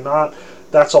people cannot.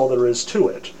 That's all there is to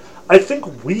it. I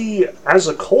think we, as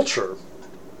a culture,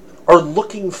 are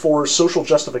looking for social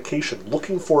justification,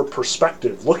 looking for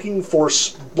perspective, looking for,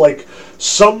 like,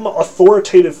 some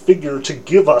authoritative figure to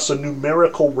give us a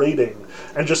numerical rating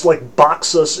and just, like,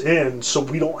 box us in so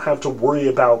we don't have to worry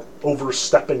about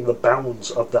overstepping the bounds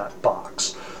of that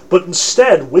box. But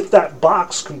instead, with that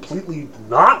box completely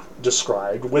not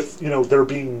described, with, you know, there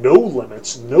being no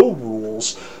limits, no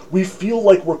rules, we feel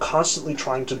like we're constantly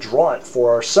trying to draw it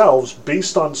for ourselves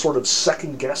based on sort of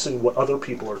second-guessing what other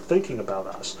people are thinking about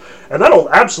us. And that'll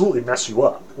absolutely mess you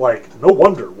up. Like, no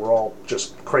wonder we're all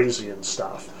just crazy and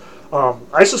stuff.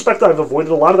 I suspect I've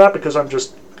avoided a lot of that because I'm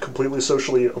just completely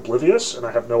socially oblivious, and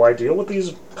I have no idea what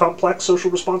these complex social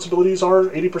responsibilities are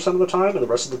 80% of the time, and the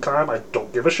rest of the time I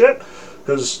don't give a shit,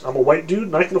 because I'm a white dude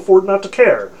and I can afford not to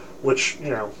care, which,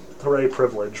 you know, hooray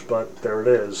privilege, but there it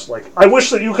is. Like, I wish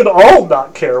that you could all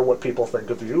not care what people think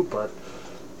of you, but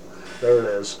there it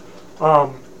is.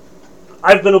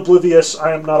 I've been oblivious.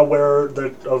 I am not aware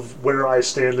of where I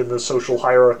stand in the social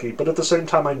hierarchy, but at the same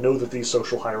time I know that these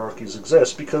social hierarchies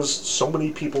exist because so many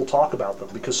people talk about them,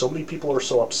 because so many people are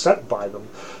so upset by them,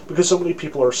 because so many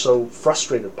people are so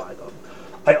frustrated by them.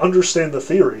 I understand the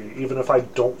theory, even if I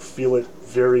don't feel it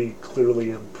very clearly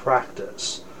in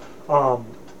practice.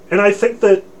 And I think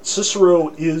that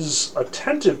Cicero is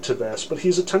attentive to this, but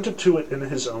he's attentive to it in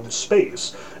his own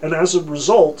space. And as a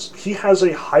result, he has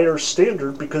a higher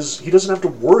standard because he doesn't have to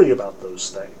worry about those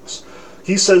things.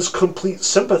 He says complete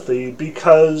sympathy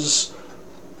because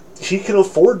he can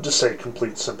afford to say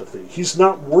complete sympathy. He's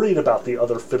not worried about the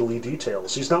other fiddly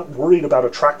details. He's not worried about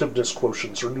attractiveness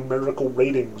quotients or numerical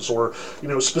ratings or, you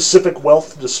know, specific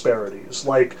wealth disparities.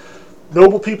 Like,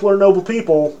 noble people are noble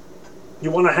people. You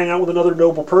want to hang out with another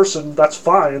noble person, that's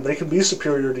fine. They can be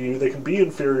superior to you, they can be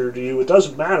inferior to you. It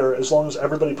doesn't matter as long as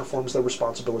everybody performs their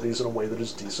responsibilities in a way that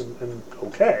is decent and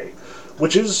okay.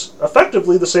 Which is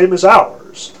effectively the same as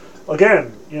ours.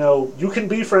 Again, you know, you can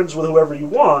be friends with whoever you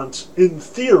want. In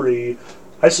theory,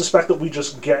 I suspect that we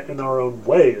just get in our own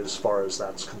way as far as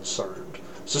that's concerned.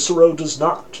 Cicero does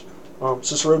not.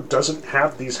 Cicero doesn't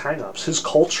have these hang-ups. His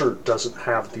culture doesn't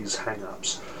have these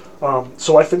hang-ups.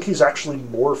 So I think he's actually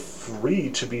more free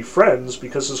to be friends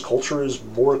because his culture is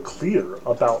more clear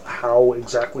about how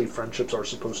exactly friendships are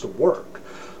supposed to work,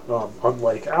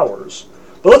 unlike ours.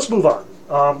 But let's move on.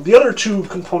 The other two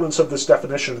components of this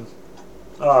definition,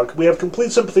 we have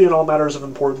complete sympathy in all matters of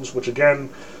importance, which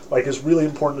again, like, is really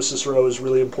important to Cicero, is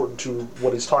really important to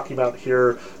what he's talking about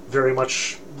here, very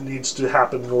much needs to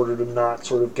happen in order to not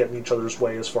sort of get in each other's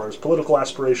way as far as political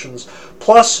aspirations,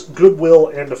 plus goodwill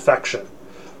and affection.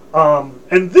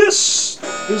 And this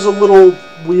is a little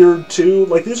weird too.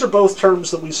 Like, these are both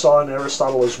terms that we saw in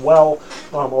Aristotle as well,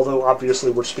 although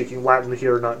obviously we're speaking Latin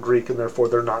here, not Greek, and therefore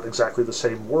they're not exactly the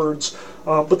same words.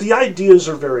 But the ideas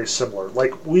are very similar.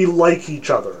 Like, we like each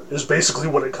other is basically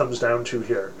what it comes down to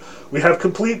here. We have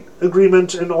complete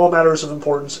agreement in all matters of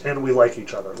importance, and we like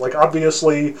each other. Like,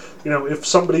 obviously, you know, if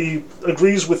somebody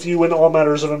agrees with you in all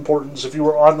matters of importance, if you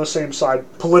were on the same side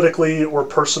politically or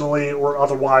personally or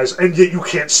otherwise, and yet you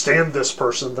can't stand this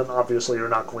person, then obviously you're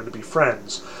not going to be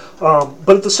friends.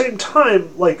 But at the same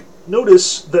time, like,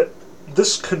 notice that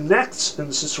this connects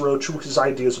in Cicero to his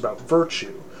ideas about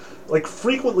virtue. Like,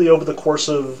 frequently over the course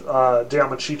of De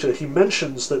Amicita, he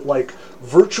mentions that, like,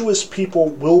 virtuous people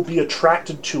will be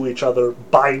attracted to each other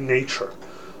by nature.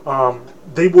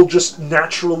 They will just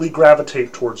naturally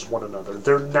gravitate towards one another.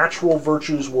 Their natural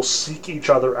virtues will seek each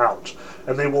other out,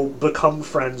 and they will become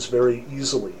friends very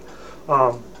easily.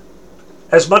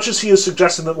 As much as he is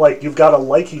suggesting that, like, you've got to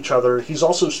like each other, he's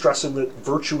also stressing that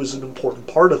virtue is an important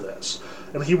part of this.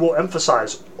 And he will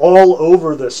emphasize all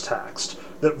over this text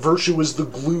that virtue is the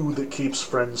glue that keeps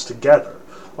friends together.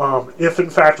 If, in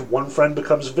fact, one friend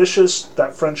becomes vicious,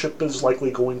 that friendship is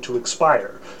likely going to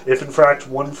expire. If, in fact,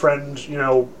 one friend,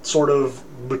 sort of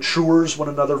matures when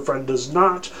another friend does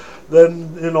not,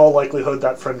 then, in all likelihood,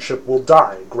 that friendship will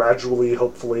die, gradually,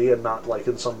 hopefully, and not like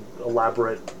in some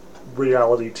elaborate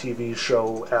reality TV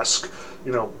show-esque,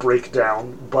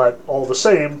 breakdown, but all the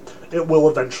same, it will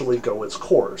eventually go its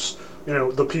course.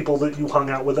 The people that you hung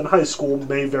out with in high school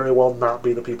may very well not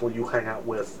be the people you hang out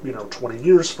with, 20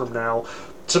 years from now,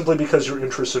 simply because your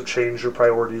interests have changed, your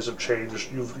priorities have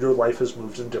changed, your life has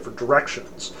moved in different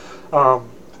directions.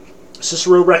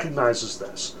 Cicero recognizes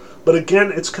this, but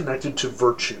again, it's connected to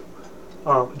virtue.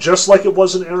 Just like it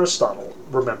was in Aristotle,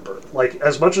 remember. Like,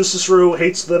 as much as Cicero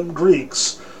hates them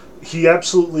Greeks, he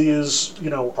absolutely is,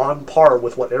 on par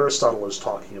with what Aristotle is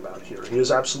talking about here. He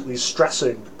is absolutely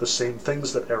stressing the same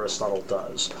things that Aristotle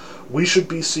does. We should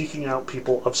be seeking out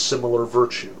people of similar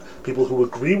virtue. People who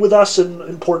agree with us in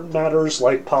important matters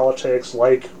like politics,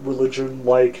 like religion,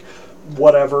 like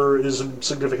whatever is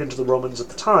significant to the Romans at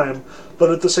the time,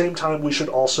 but at the same time we should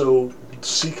also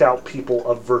seek out people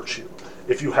of virtue.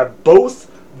 If you have both,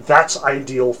 that's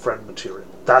ideal friend material.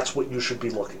 That's what you should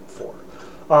be looking for.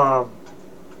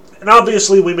 And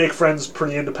obviously we make friends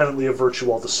pretty independently of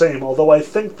virtue all the same, although I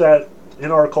think that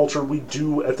in our culture we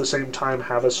do at the same time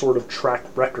have a sort of track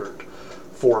record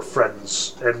for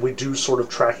friends, and we do sort of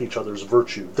track each other's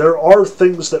virtue. There are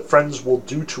things that friends will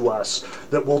do to us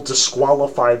that will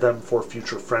disqualify them for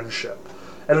future friendship.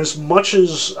 And as much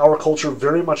as our culture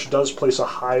very much does place a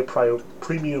high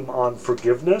premium on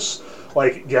forgiveness,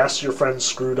 like, yes, your friend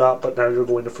screwed up, but now you're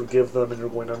going to forgive them and you're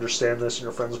going to understand this and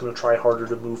your friend's going to try harder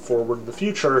to move forward in the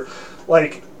future.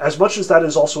 Like, as much as that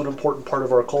is also an important part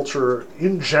of our culture,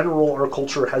 in general, our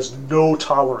culture has no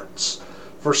tolerance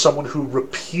for someone who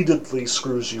repeatedly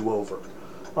screws you over,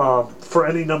 for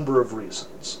any number of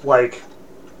reasons. Like,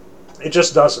 it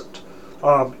just doesn't.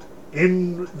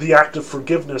 In the act of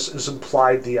forgiveness is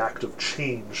implied the act of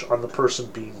change on the person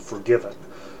being forgiven.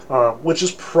 Which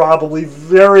is probably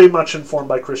very much informed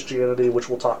by Christianity, which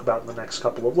we'll talk about in the next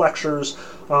couple of lectures,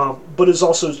 but is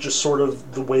also just sort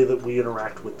of the way that we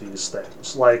interact with these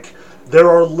things. Like, there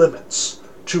are limits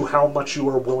to how much you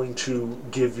are willing to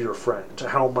give your friend, to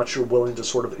how much you're willing to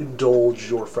sort of indulge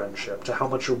your friendship, to how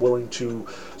much you're willing to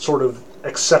sort of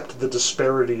accept the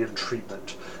disparity in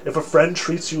treatment. If a friend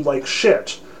treats you like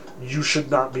shit, you should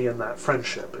not be in that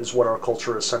friendship, is what our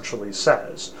culture essentially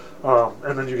says.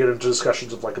 And then you get into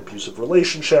discussions of, like, abusive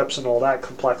relationships and all that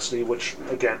complexity, which,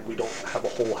 again, we don't have a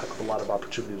whole heck of a lot of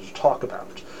opportunity to talk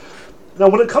about. Now,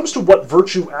 when it comes to what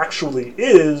virtue actually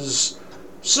is,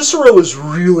 Cicero is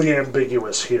really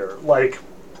ambiguous here. Like,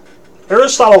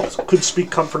 Aristotle could speak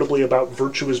comfortably about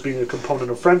virtue as being a component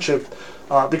of friendship,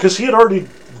 because he had already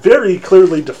very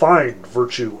clearly defined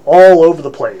virtue all over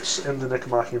the place in the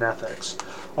Nicomachean Ethics.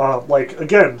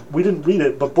 Again, we didn't read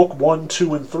it, but book 1,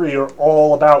 2, and 3 are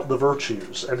all about the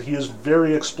virtues, and he is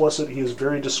very explicit, he is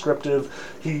very descriptive,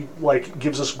 he,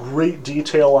 gives us great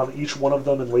detail on each one of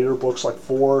them in later books, like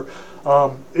 4.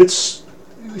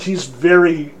 He's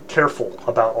very careful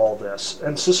about all this,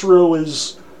 and Cicero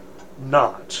is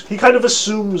not. He kind of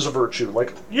assumes virtue,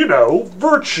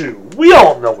 virtue. We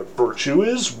all know what virtue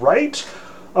is, right?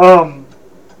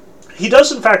 He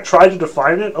does, in fact, try to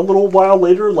define it a little while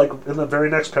later, in the very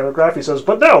next paragraph. He says,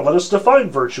 "But now let us define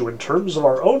virtue in terms of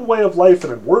our own way of life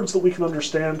and in words that we can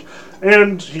understand."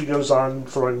 And he goes on,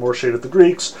 throwing more shade at the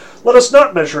Greeks. "Let us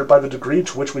not measure it by the degree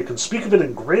to which we can speak of it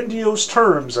in grandiose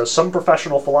terms, as some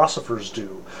professional philosophers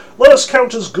do. Let us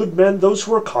count as good men those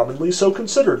who are commonly so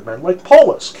considered, men like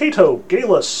Paulus, Cato,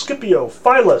 Gallus, Scipio,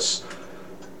 Philus."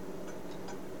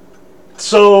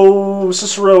 So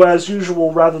Cicero, as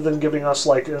usual, rather than giving us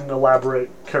an elaborate,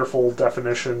 careful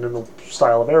definition in the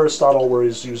style of Aristotle, where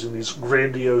he's using these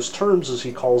grandiose terms, as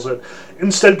he calls it,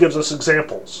 instead gives us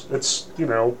examples. It's,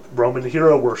 Roman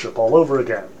hero worship all over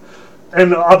again.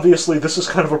 And obviously this is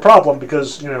kind of a problem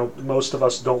because, most of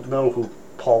us don't know who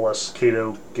Paulus,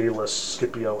 Cato, Gallus,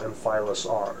 Scipio, and Philus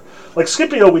are.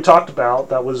 Scipio we talked about,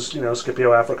 that was,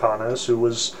 Scipio Africanus, who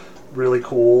was really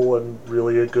cool and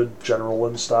really a good general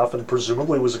and stuff, and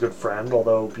presumably was a good friend,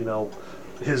 although,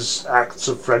 his acts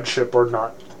of friendship are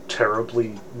not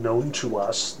terribly known to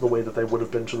us the way that they would have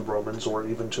been to the Romans or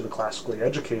even to the classically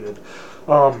educated.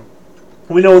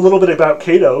 We know a little bit about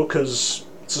Cato because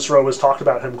Cicero has talked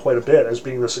about him quite a bit as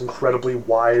being this incredibly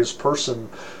wise person,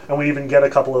 and we even get a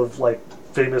couple of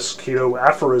famous Cato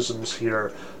aphorisms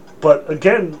here. But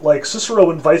again,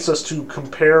 Cicero invites us to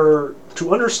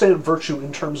understand virtue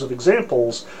in terms of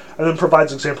examples, and then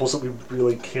provides examples that we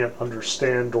really can't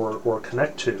understand or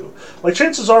connect to.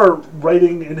 Chances are,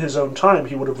 writing in his own time,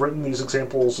 he would have written these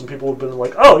examples, and people would have been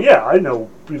like, oh yeah, I know,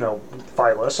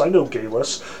 Philus, I know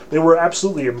Gallus. They were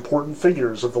absolutely important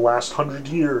figures of the last 100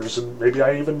 years, and maybe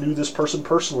I even knew this person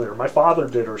personally, or my father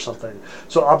did, or something.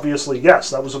 So obviously,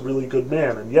 yes, that was a really good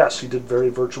man, and yes, he did very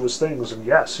virtuous things, and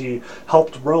yes, he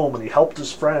helped Rome, and he helped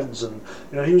his friends, and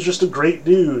he was just a great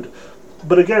dude.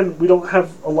 But again, we don't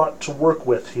have a lot to work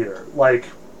with here.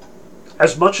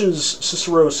 As much as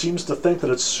Cicero seems to think that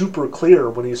it's super clear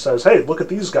when he says, hey, look at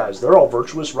these guys, they're all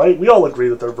virtuous, right? We all agree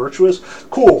that they're virtuous.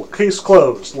 Cool, case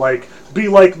closed. Be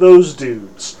like those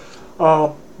dudes.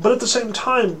 But at the same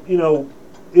time,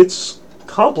 it's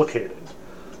complicated.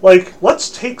 Let's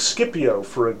take Scipio,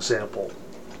 for example.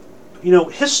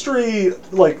 History,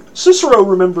 Cicero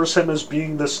remembers him as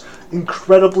being this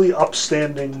incredibly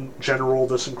upstanding general,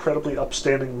 this incredibly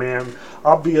upstanding man.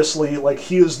 Obviously,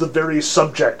 he is the very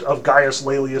subject of Gaius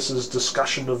Laelius's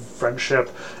discussion of friendship,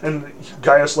 and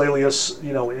Gaius Laelius,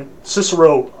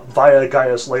 Cicero, via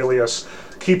Gaius Laelius,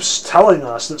 keeps telling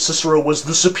us that Cicero was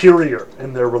the superior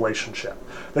in their relationship.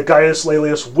 That Gaius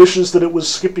Laelius wishes that it was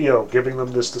Scipio giving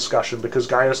them this discussion, because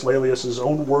Gaius Laelius's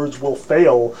own words will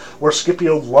fail, where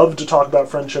Scipio loved to talk about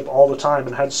friendship all the time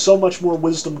and had so much more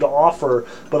wisdom to offer,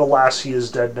 but alas, he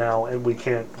is dead now, and we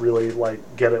can't really,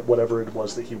 get at whatever it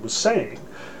was that he was saying.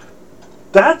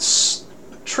 That's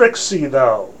tricksy,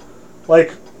 though.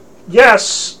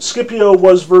 Yes, Scipio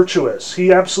was virtuous.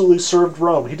 He absolutely served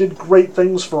Rome. He did great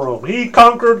things for Rome. He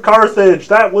conquered Carthage.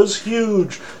 That was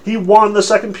huge. He won the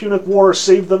Second Punic War,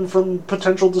 saved them from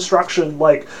potential destruction,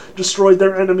 destroyed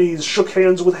their enemies, shook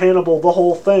hands with Hannibal, the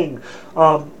whole thing.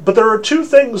 But there are two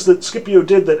things that Scipio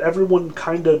did that everyone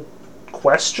kind of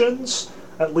questions,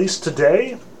 at least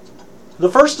today. The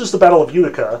first is the Battle of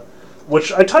Utica,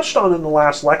 which I touched on in the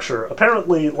last lecture.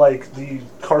 Apparently, the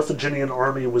Carthaginian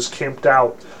army was camped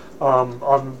out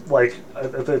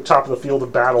at the top of the field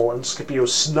of battle, and Scipio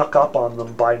snuck up on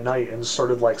them by night and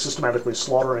started systematically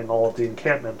slaughtering all of the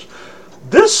encampment.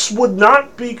 This would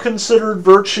not be considered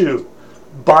virtue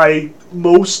by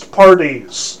most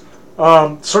parties.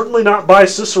 Certainly not by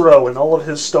Cicero and all of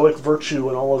his stoic virtue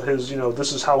and all of his,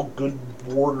 this is how good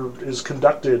war is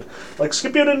conducted.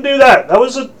 Scipio didn't do that. That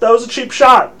was a cheap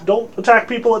shot. Don't attack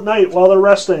people at night while they're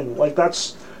resting.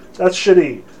 That's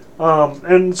shitty.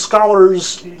 And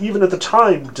scholars, even at the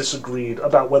time, disagreed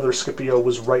about whether Scipio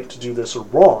was right to do this or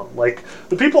wrong.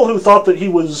 The people who thought that he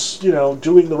was,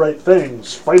 doing the right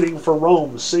things, fighting for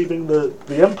Rome, saving the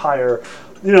empire,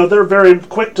 they're very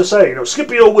quick to say,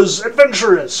 Scipio was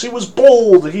adventurous, he was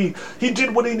bold, he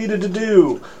did what he needed to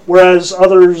do. Whereas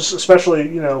others,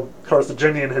 especially,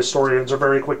 Carthaginian historians, are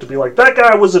very quick to be like, that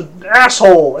guy was an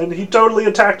asshole, and he totally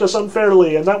attacked us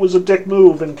unfairly, and that was a dick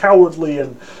move, and cowardly,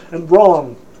 and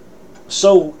wrong.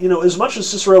 So, as much as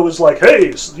Cicero is like, hey,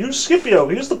 use Scipio,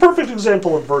 he's the perfect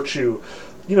example of virtue,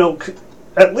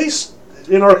 at least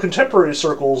in our contemporary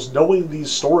circles, knowing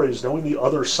these stories, knowing the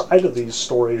other side of these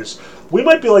stories, we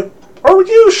might be like, are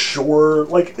you sure?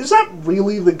 Is that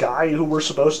really the guy who we're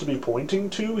supposed to be pointing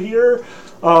to here?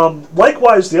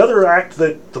 Likewise, the other act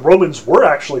that the Romans were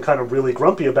actually kind of really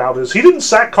grumpy about is he didn't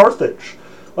sack Carthage.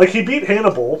 He beat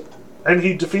Hannibal, and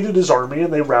he defeated his army,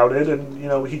 and they routed,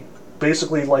 and, he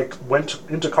basically went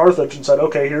into Carthage and said,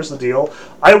 okay, here's the deal.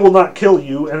 I will not kill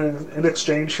you, and in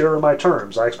exchange, here are my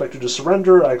terms. I expect you to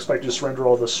surrender. I expect you to surrender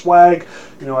all this swag.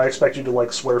 I expect you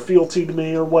to swear fealty to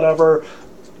me or whatever.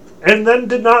 And then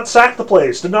did not sack the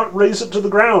place, did not raze it to the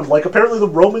ground. Apparently the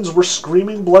Romans were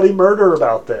screaming bloody murder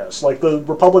about this. The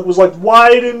Republic was like,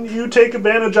 why didn't you take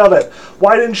advantage of it?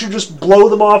 Why didn't you just blow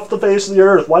them off the face of the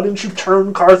earth? Why didn't you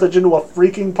turn Carthage into a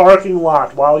freaking parking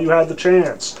lot while you had the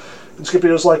chance? And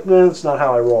Scipio's like, nah, that's not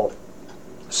how I roll.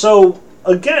 So,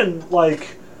 again,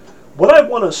 what I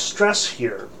want to stress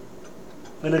here,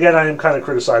 and again, I am kind of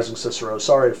criticizing Cicero,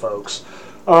 sorry folks,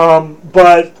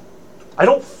 but I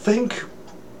don't think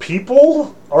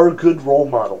people are good role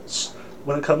models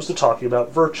when it comes to talking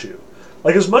about virtue.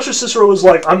 As much as Cicero was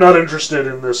like, I'm not interested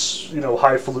in this,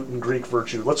 highfalutin Greek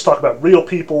virtue. Let's talk about real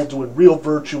people doing real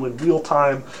virtue in real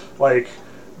time.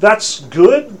 that's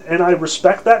good, and I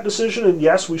respect that decision, and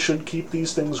yes, we should keep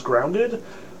these things grounded,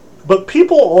 but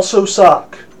people also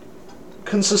suck.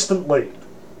 Consistently.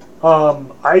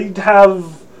 I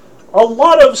have a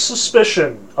lot of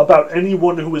suspicion about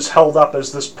anyone who is held up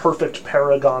as this perfect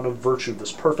paragon of virtue,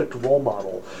 this perfect role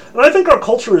model. And I think our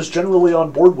culture is generally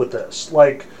on board with this.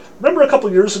 Like, remember a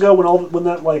couple years ago when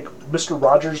that like Mr.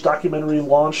 Rogers documentary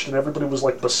launched and everybody was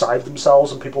like beside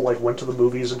themselves and people like went to the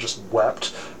movies and just wept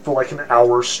for like an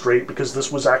hour straight because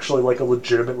this was actually like a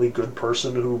legitimately good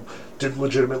person who did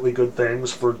legitimately good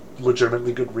things for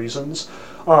legitimately good reasons.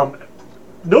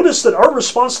 Notice that our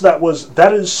response to that was,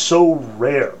 that is so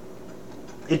rare.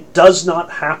 It does not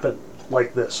happen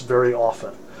like this very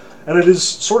often. And it is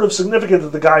sort of significant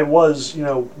that the guy was,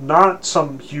 not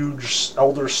some huge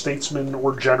elder statesman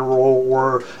or general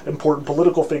or important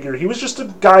political figure. He was just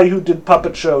a guy who did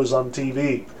puppet shows on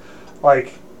TV.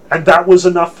 And that was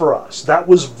enough for us. That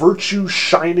was virtue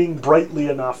shining brightly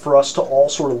enough for us to all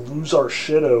sort of lose our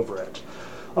shit over it.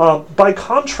 By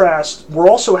contrast, we're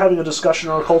also having a discussion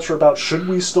in our culture about should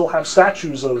we still have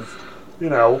statues of,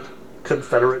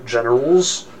 Confederate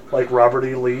generals like Robert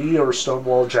E. Lee or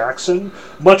Stonewall Jackson,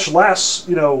 much less,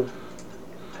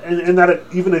 and that it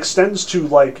even extends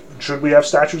to, should we have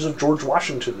statues of George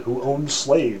Washington, who owned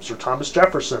slaves, or Thomas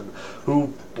Jefferson,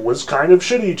 who was kind of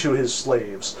shitty to his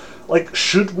slaves?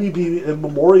 Should we be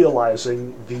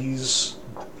memorializing these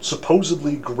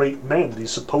supposedly great men, these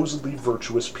supposedly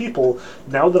virtuous people,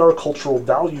 now that our cultural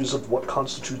values of what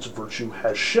constitutes virtue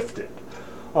has shifted?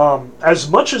 As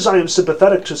much as I am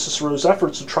sympathetic to Cicero's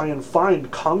efforts to try and find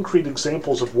concrete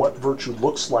examples of what virtue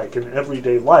looks like in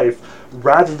everyday life,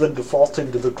 rather than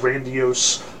defaulting to the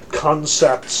grandiose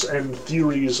concepts and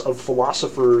theories of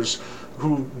philosophers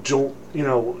who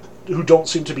don't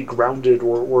seem to be grounded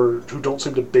or who don't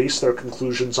seem to base their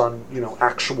conclusions on,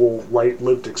 actual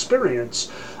lived experience,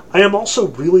 I am also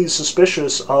really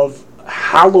suspicious of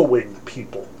hallowing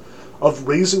people, of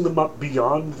raising them up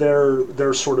beyond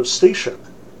their sort of station.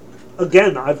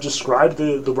 Again, I've described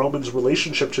the Romans'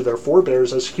 relationship to their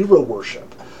forebears as hero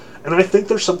worship, and I think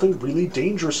there's something really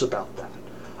dangerous about that.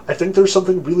 I think there's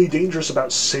something really dangerous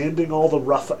about sanding all the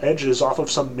rough edges off of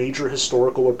some major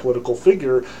historical or political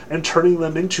figure and turning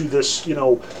them into this,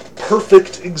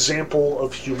 perfect example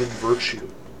of human virtue.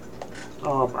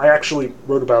 I actually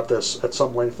wrote about this at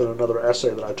some length in another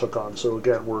essay that I took on, so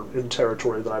again, we're in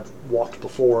territory that I've walked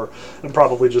before, and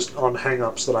probably just on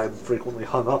hang-ups that I'm frequently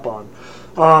hung up on.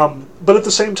 But at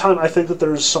the same time, I think that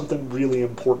there's something really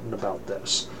important about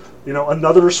this.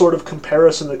 Another sort of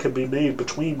comparison that can be made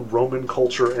between Roman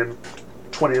culture and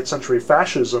 20th century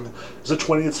fascism is that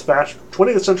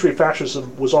 20th century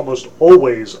fascism was almost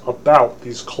always about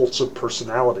these cults of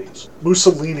personalities.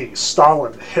 Mussolini,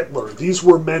 Stalin, Hitler, these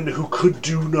were men who could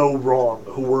do no wrong,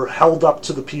 who were held up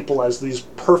to the people as these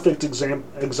perfect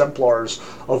exemplars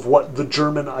of what the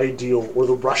German ideal, or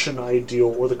the Russian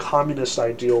ideal, or the communist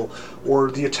ideal, or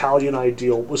the Italian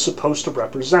ideal was supposed to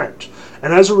represent.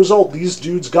 And as a result, these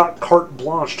dudes got carte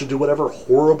blanche to do whatever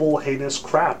horrible, heinous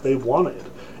crap they wanted.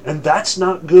 And that's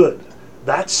not good.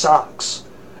 That sucks.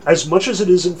 As much as it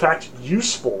is in fact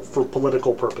useful for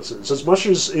political purposes, as much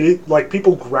as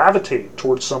people gravitate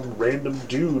towards some random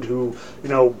dude who,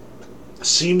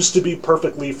 seems to be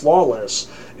perfectly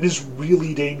flawless, it is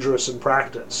really dangerous in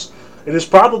practice. It is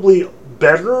probably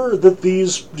better that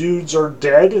these dudes are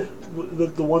dead,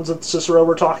 the ones that Cicero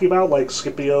were talking about, like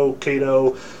Scipio,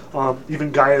 Cato,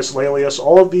 even Gaius Laelius.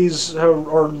 All of these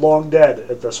are long dead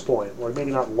at this point. Or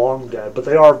maybe not long dead, but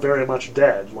they are very much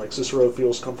dead. Cicero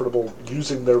feels comfortable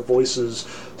using their voices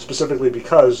specifically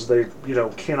because they,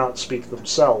 cannot speak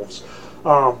themselves.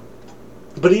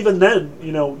 But even then,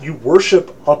 you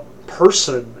worship a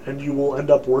person and you will end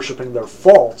up worshiping their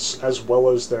faults as well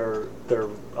as their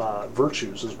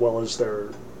virtues, as well as their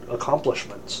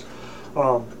accomplishments.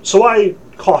 So I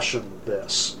caution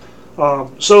this.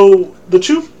 So the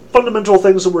two fundamental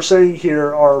things that we're saying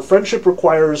here are friendship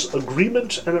requires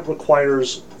agreement and it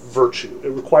requires virtue. It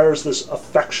requires this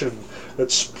affection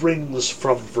that springs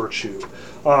from virtue.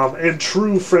 And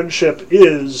true friendship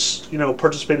is,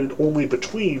 participated only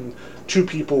between two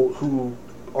people who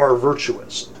are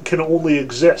virtuous, can only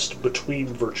exist between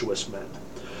virtuous men.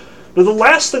 Now the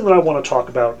last thing that I want to talk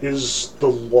about is the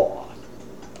law.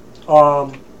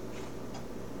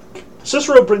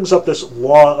 Cicero brings up this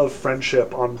law of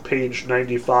friendship on page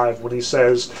 95 when he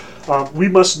says, we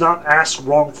must not ask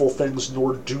wrongful things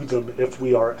nor do them if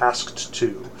we are asked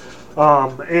to.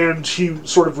 And he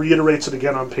sort of reiterates it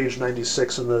again on page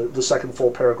 96 in the second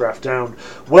full paragraph down.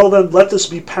 Well then, let this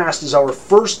be passed as our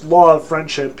first law of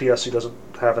friendship. P.S. He doesn't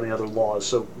have any other laws,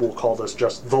 so we'll call this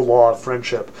just the law of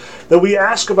friendship, that we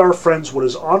ask of our friends what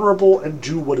is honorable and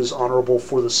do what is honorable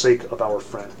for the sake of our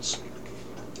friends.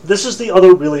 This is the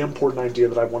other really important idea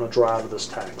that I want to draw out of this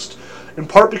text, in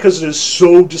part because it is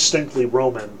so distinctly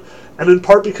Roman, and in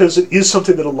part because it is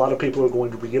something that a lot of people are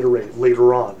going to reiterate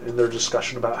later on in their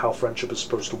discussion about how friendship is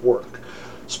supposed to work.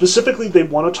 Specifically, they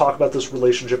want to talk about this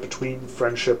relationship between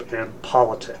friendship and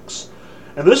politics.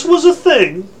 And this was a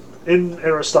thing in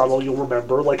Aristotle, you'll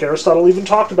remember. Like, Aristotle even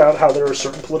talked about how there are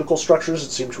certain political structures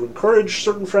that seem to encourage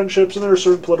certain friendships, and there are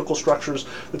certain political structures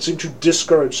that seem to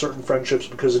discourage certain friendships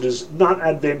because it is not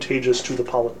advantageous to the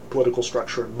political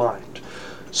structure in mind.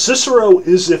 Cicero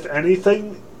is, if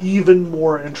anything, even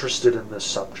more interested in this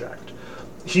subject.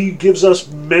 He gives us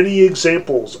many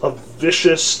examples of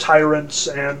vicious tyrants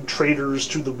and traitors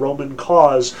to the Roman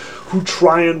cause who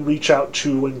try and reach out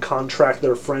to and contract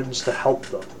their friends to help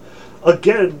them.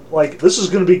 Again, like, this is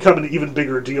going to become an even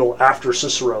bigger deal after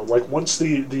Cicero. Like, once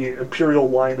the imperial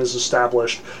line is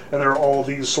established, and there are all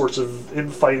these sorts of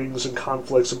infightings and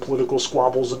conflicts and political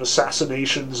squabbles and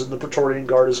assassinations, and the Praetorian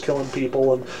Guard is killing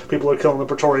people, and people are killing the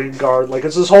Praetorian Guard. Like,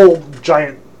 it's this whole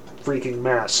giant freaking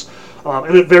mess.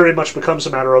 And it very much becomes a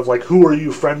matter of, like, who are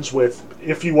you friends with?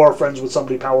 If you are friends with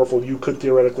somebody powerful, you could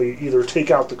theoretically either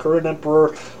take out the current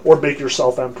emperor, or make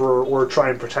yourself emperor, or try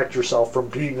and protect yourself from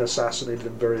being assassinated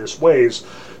in various ways.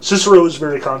 Cicero is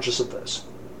very conscious of this,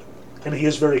 and he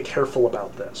is very careful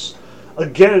about this.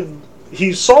 Again,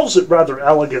 he solves it rather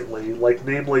elegantly, like,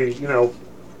 namely, you know,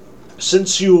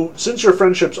 since your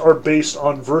friendships are based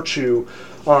on virtue,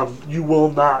 you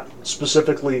will not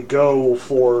specifically go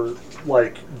for,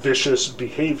 like, vicious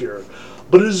behavior.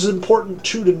 But it is important,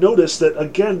 too, to notice that,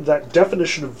 again, that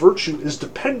definition of virtue is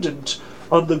dependent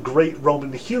on the great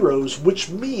Roman heroes, which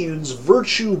means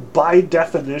virtue, by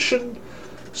definition,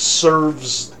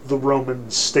 serves the Roman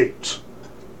state.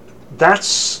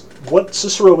 That's what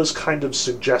Cicero is kind of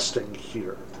suggesting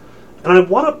here. And I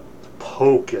want to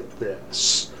poke at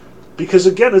this, because,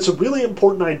 again, it's a really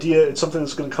important idea. It's something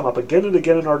that's going to come up again and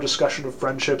again in our discussion of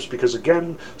friendships, because,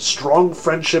 again, strong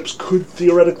friendships could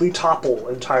theoretically topple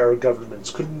entire governments,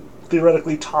 could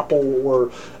theoretically topple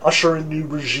or usher in new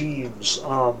regimes.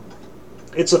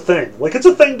 It's a thing. Like, it's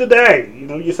a thing today. You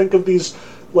know, you think of these,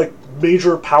 like,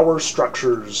 major power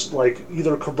structures, like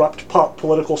either corrupt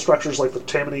political structures like the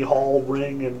Tammany Hall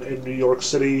ring in New York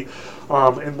City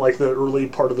in like the early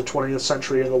part of the 20th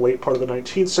century and the late part of the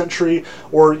 19th century,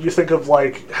 or you think of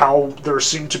like how there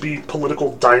seem to be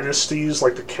political dynasties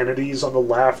like the Kennedys on the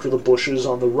left or the Bushes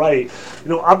on the right. You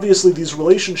know, obviously these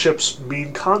relationships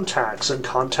mean contacts, and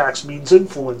contacts means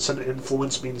influence, and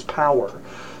influence means power.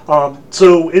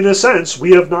 So in a sense,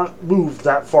 we have not moved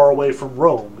that far away from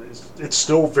Rome. It's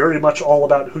still very much all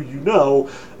about who you know,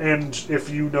 and if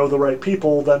you know the right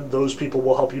people, then those people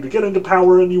will help you to get into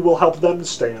power, and you will help them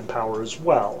stay in power as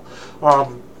well.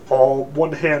 All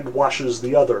one hand washes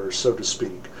the other, so to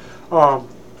speak.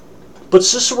 But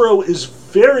Cicero is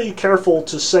very careful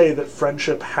to say that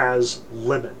friendship has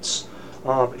limits.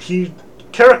 He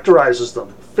characterizes them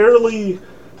fairly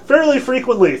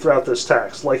frequently throughout this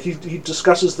text. Like, he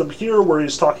discusses them here where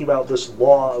he's talking about this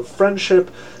law of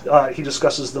friendship. He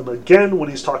discusses them again when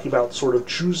he's talking about sort of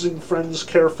choosing friends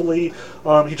carefully.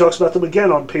 He talks about them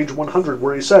again on page 100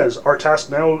 where he says, our task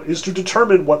now is to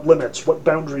determine what limits, what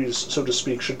boundaries, so to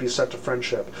speak, should be set to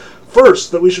friendship.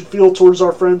 First, that we should feel towards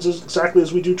our friends exactly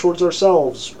as we do towards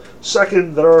ourselves.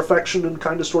 Second, that our affection and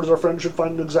kindness towards our friends should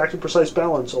find an exact and precise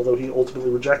balance, although he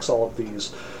ultimately rejects all of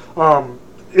these.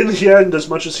 In the end, as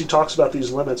much as he talks about these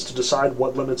limits to decide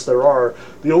what limits there are,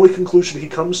 the only conclusion he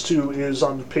comes to is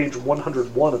on page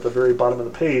 101 at the very bottom of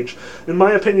the page. In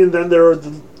my opinion, then,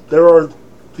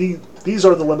 these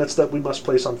are the limits that we must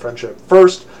place on friendship.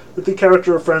 First, that the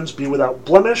character of friends be without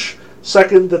blemish.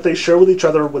 Second, that they share with each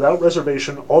other without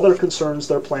reservation all their concerns,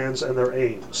 their plans, and their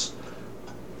aims.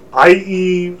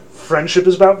 I.e., friendship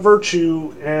is about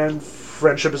virtue, and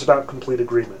friendship is about complete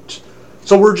agreement.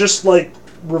 So we're just, like,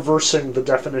 reversing the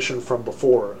definition from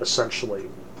before, essentially.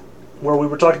 Where we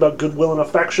were talking about goodwill and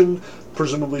affection,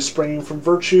 presumably springing from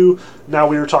virtue, now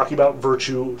we are talking about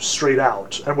virtue straight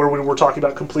out. And where we were talking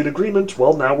about complete agreement,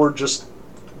 well, now we're just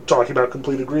talking about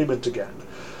complete agreement again.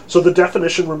 So the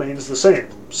definition remains the same.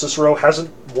 Cicero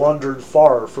hasn't wandered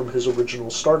far from his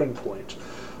original starting point.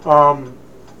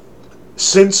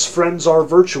 Since friends are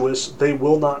virtuous, they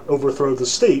will not overthrow the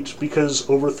state, because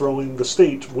overthrowing the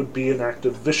state would be an act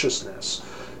of viciousness.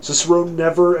 Cicero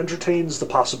never entertains the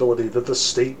possibility that the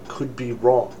state could be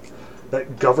wrong,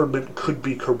 that government could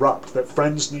be corrupt, that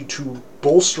friends need to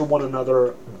bolster one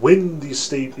another when the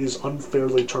state is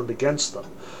unfairly turned against them.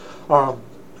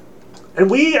 And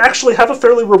we actually have a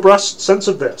fairly robust sense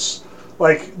of this.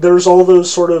 Like, there's all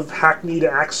those sort of hackneyed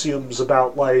axioms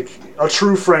about, like, a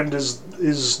true friend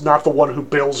is not the one who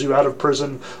bails you out of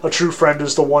prison. A true friend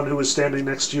is the one who is standing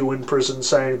next to you in prison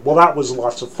saying, well, that was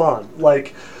lots of fun.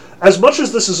 Like, as much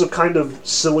as this is a kind of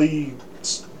silly,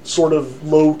 sort of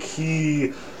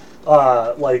low-key,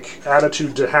 like,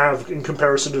 attitude to have in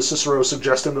comparison to Cicero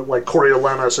suggesting that, like,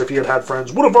 Coriolanus, if he had had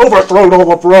friends, would have overthrown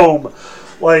all of Rome.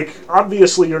 Like,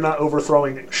 obviously you're not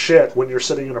overthrowing shit when you're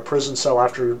sitting in a prison cell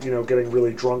after, getting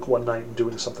really drunk one night and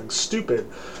doing something stupid.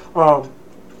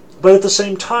 But at the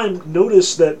same time,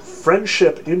 notice that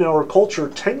friendship in our culture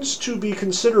tends to be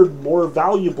considered more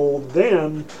valuable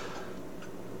than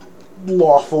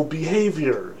lawful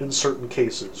behavior in certain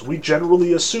cases. We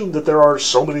generally assume that there are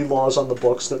so many laws on the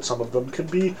books that some of them can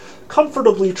be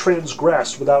comfortably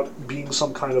transgressed without being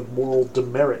some kind of moral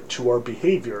demerit to our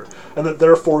behavior, and that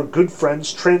therefore good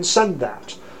friends transcend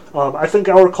that. I think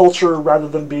our culture, rather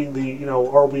than being the,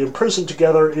 are we in prison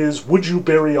together, is would you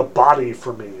bury a body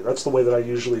for me? That's the way that I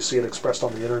usually see it expressed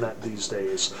on the internet these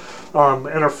days.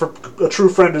 And a true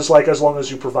friend is like, as long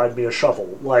as you provide me a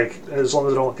shovel. Like, as long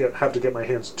as I don't have to get my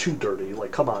hands too dirty.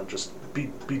 Like, come on, just be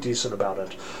decent about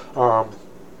it.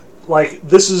 Like,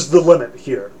 this is the limit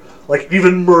here. Like,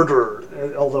 even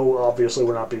murder, although obviously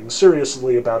we're not being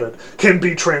seriously about it, can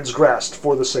be transgressed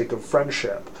for the sake of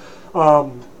friendship.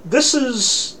 This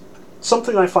is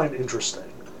something I find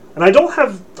interesting. And I don't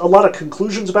have a lot of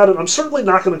conclusions about it. I'm certainly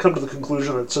not going to come to the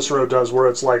conclusion that Cicero does, where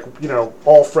it's like,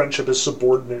 all friendship is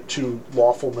subordinate to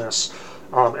lawfulness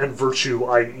and virtue,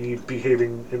 i.e.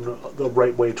 behaving in the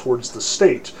right way towards the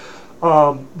state.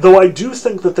 Though I do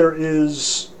think that there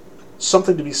is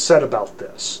something to be said about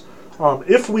this.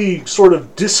 If we sort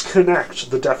of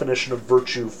disconnect the definition of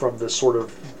virtue from this sort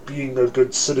of being a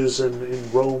good citizen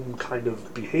in Rome kind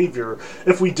of behavior,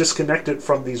 if we disconnect it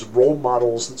from these role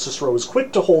models that Cicero is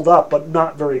quick to hold up but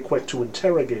not very quick to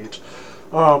interrogate,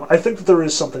 I think that there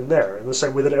is something there, in the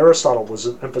same way that Aristotle was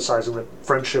emphasizing that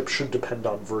friendship should depend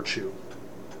on virtue.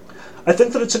 I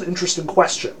think that it's an interesting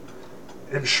question,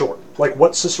 in short. Like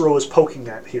what Cicero is poking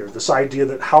at here, this idea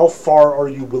that how far are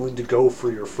you willing to go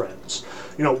for your friends?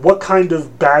 What kind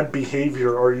of bad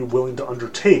behavior are you willing to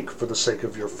undertake for the sake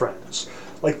of your friends?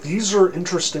 Like, these are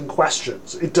interesting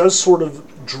questions. It does sort of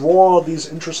draw these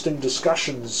interesting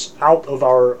discussions out of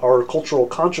our cultural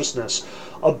consciousness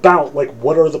about, like,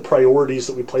 what are the priorities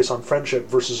that we place on friendship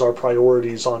versus our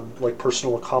priorities on, like,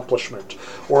 personal accomplishment,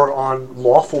 or on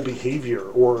lawful behavior,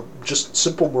 or just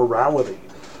simple morality.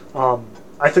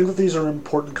 I think that these are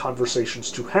important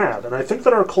conversations to have, and I think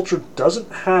that our culture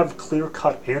doesn't have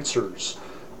clear-cut answers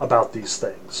about these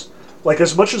things. Like,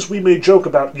 as much as we may joke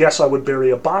about, yes, I would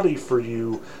bury a body for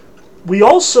you, we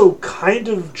also kind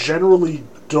of generally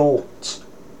don't.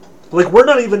 Like, we're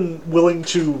not even willing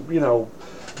to,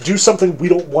 do something we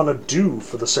don't want to do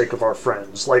for the sake of our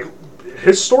friends. Like,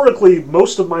 historically,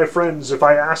 most of my friends, if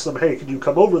I ask them, hey, can you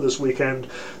come over this weekend,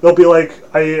 they'll be like,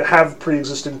 I have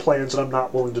pre-existing plans and I'm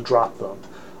not willing to drop them.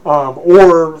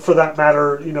 Or, for that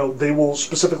matter, they will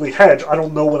specifically hedge, I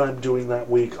don't know what I'm doing that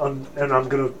week, and I'm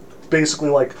going to basically,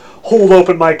 like, hold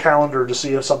open my calendar to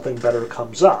see if something better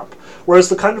comes up. Whereas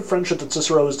the kind of friendship that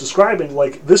Cicero is describing,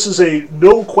 like, this is a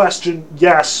no question,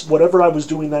 yes, whatever I was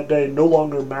doing that day no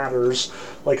longer matters.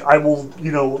 Like, I will,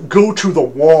 go to the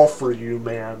wall for you,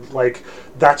 man. Like,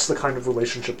 that's the kind of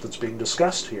relationship that's being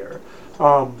discussed here.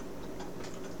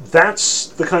 That's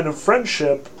the kind of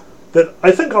friendship that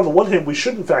I think on the one hand we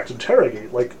should in fact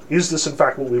interrogate. Like, is this in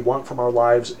fact what we want from our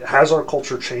lives? Has our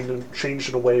culture changed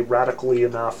in a way radically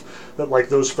enough that, like,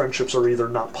 those friendships are either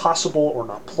not possible or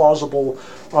not plausible?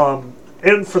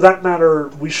 And for that matter,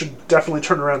 we should definitely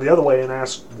turn around the other way and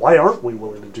ask, why aren't we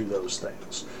willing to do those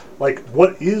things? Like,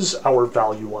 what is our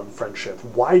value on friendship?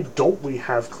 Why don't we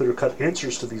have clear-cut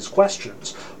answers to these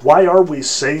questions? Why are we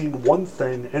saying one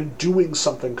thing and doing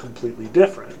something completely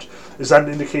different? Is that an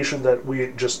indication that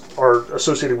we just are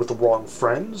associating with the wrong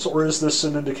friends? Or is this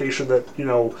an indication that,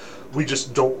 we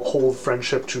just don't hold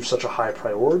friendship to such a high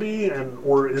priority?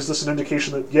 Or is this an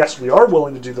indication that, yes, we are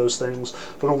willing to do those things,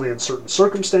 but only in certain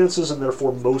circumstances, and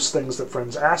therefore most things that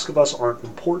friends ask of us aren't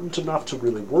important enough to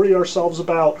really worry ourselves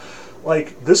about?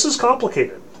 Like, this is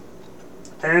complicated.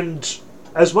 And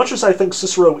as much as I think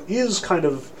Cicero is kind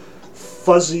of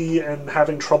fuzzy and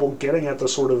having trouble getting at the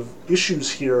sort of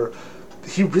issues here,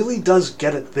 he really does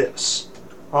get at this.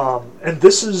 And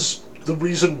this is the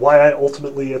reason why I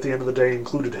ultimately, at the end of the day,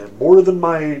 included him. More than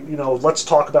my, let's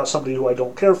talk about somebody who I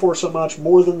don't care for so much,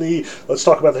 more than let's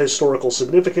talk about the historical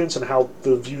significance and how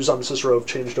the views on Cicero have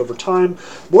changed over time.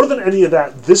 More than any of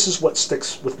that, this is what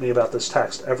sticks with me about this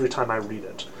text every time I read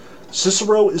it.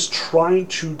 Cicero is trying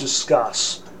to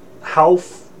discuss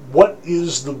what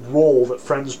is the role that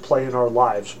friends play in our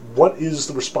lives? What is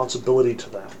the responsibility to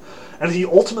them? And he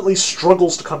ultimately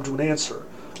struggles to come to an answer.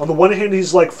 On the one hand,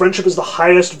 he's like, friendship is the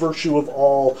highest virtue of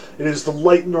all. It is the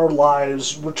light in our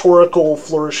lives. Rhetorical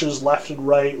flourishes left and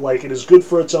right. Like, it is good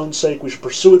for its own sake. We should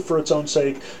pursue it for its own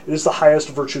sake. It is the highest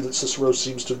virtue that Cicero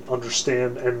seems to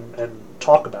understand and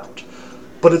talk about.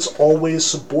 But it's always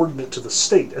subordinate to the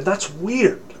state. And that's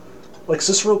weird. Like,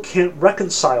 Cicero can't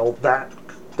reconcile that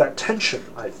tension,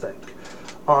 I think.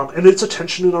 And it's a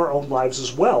tension in our own lives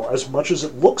as well, as much as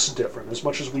it looks different, as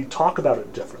much as we talk about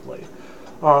it differently.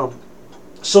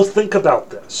 So think about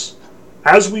this.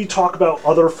 As we talk about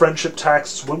other friendship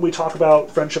texts, when we talk about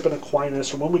friendship in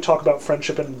Aquinas, or when we talk about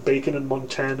friendship in Bacon and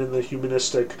Montaigne in the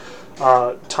humanistic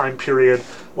time period,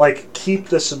 like, keep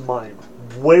this in mind.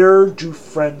 Where do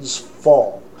friends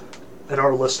fall in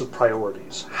our list of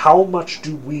priorities? How much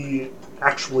do we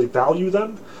actually value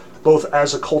them, both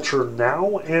as a culture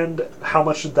now, and how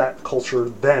much did that culture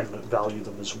then value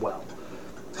them as well?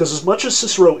 Because as much as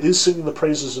Cicero is singing the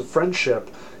praises of friendship,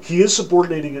 he is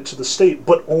subordinating it to the state,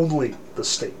 but only the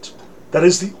state. That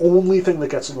is the only thing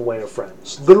that gets in the way of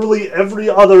friends. Literally every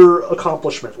other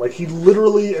accomplishment, like, he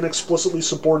literally and explicitly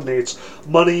subordinates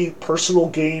money, personal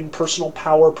gain, personal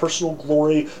power, personal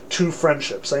glory to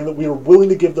friendship, saying that we are willing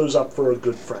to give those up for a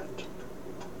good friend,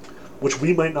 which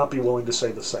we might not be willing to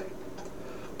say the same.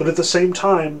 But at the same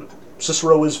time,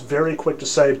 Cicero is very quick to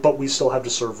say, but we still have to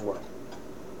serve Rome.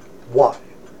 Why?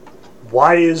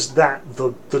 Why is that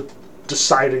the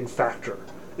deciding factor?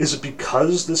 Is it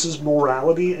because this is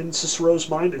morality in Cicero's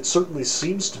mind? It certainly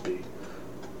seems to be.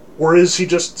 Or is he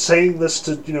just saying this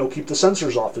to, keep the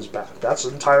censors off his back? That's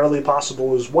entirely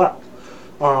possible as well.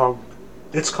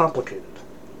 It's complicated.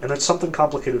 And it's something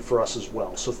complicated for us as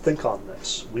well. So think on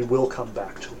this. We will come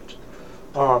back to it.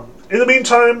 In the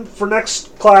meantime, for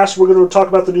next class, we're going to talk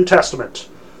about the New Testament.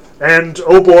 And,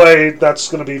 oh boy, that's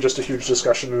going to be just a huge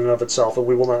discussion in and of itself, and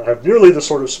we will not have nearly the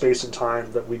sort of space and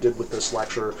time that we did with this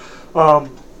lecture.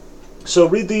 So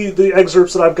read the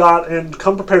excerpts that I've got and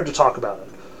come prepared to talk about it.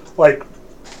 Like,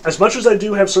 as much as I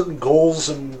do have certain goals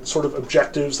and sort of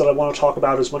objectives that I want to talk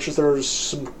about, as much as there's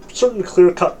some certain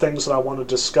clear-cut things that I want to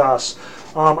discuss,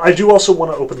 I do also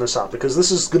want to open this up, because this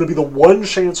is going to be the one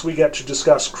chance we get to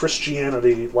discuss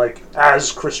Christianity, like,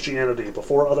 as Christianity,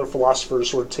 before other philosophers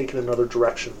sort of take it in other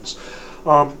directions.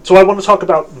 So I want to talk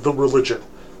about the religion,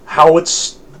 how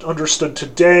it's understood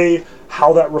today,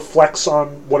 how that reflects on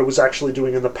what it was actually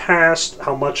doing in the past,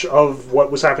 how much of what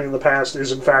was happening in the past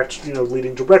is in fact,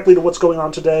 leading directly to what's going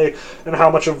on today, and how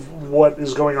much of what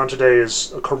is going on today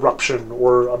is a corruption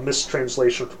or a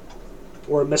mistranslation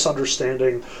or a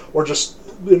misunderstanding or just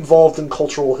involved in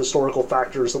cultural, historical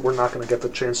factors that we're not going to get the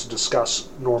chance to discuss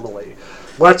normally.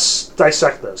 Let's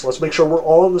dissect this. Let's make sure we're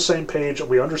all on the same page and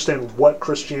we understand what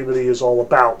Christianity is all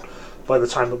about by the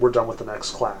time that we're done with the next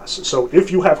class. So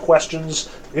if you have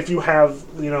questions, if you have,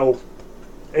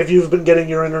 if you've been getting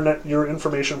your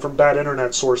information from bad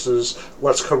internet sources,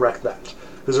 let's correct that.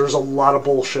 Because there's a lot of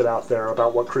bullshit out there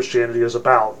about what Christianity is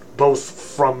about,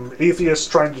 both from atheists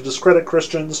trying to discredit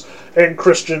Christians and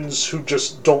Christians who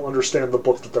just don't understand the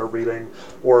book that they're reading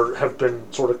or have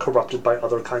been sort of corrupted by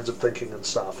other kinds of thinking and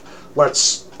stuff.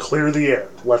 Let's clear the air.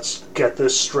 Let's get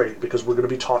this straight, because we're going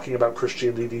to be talking about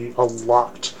Christianity a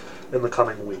lot in the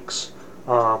coming weeks.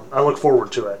 I look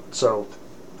forward to it. So,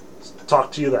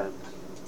 talk to you then.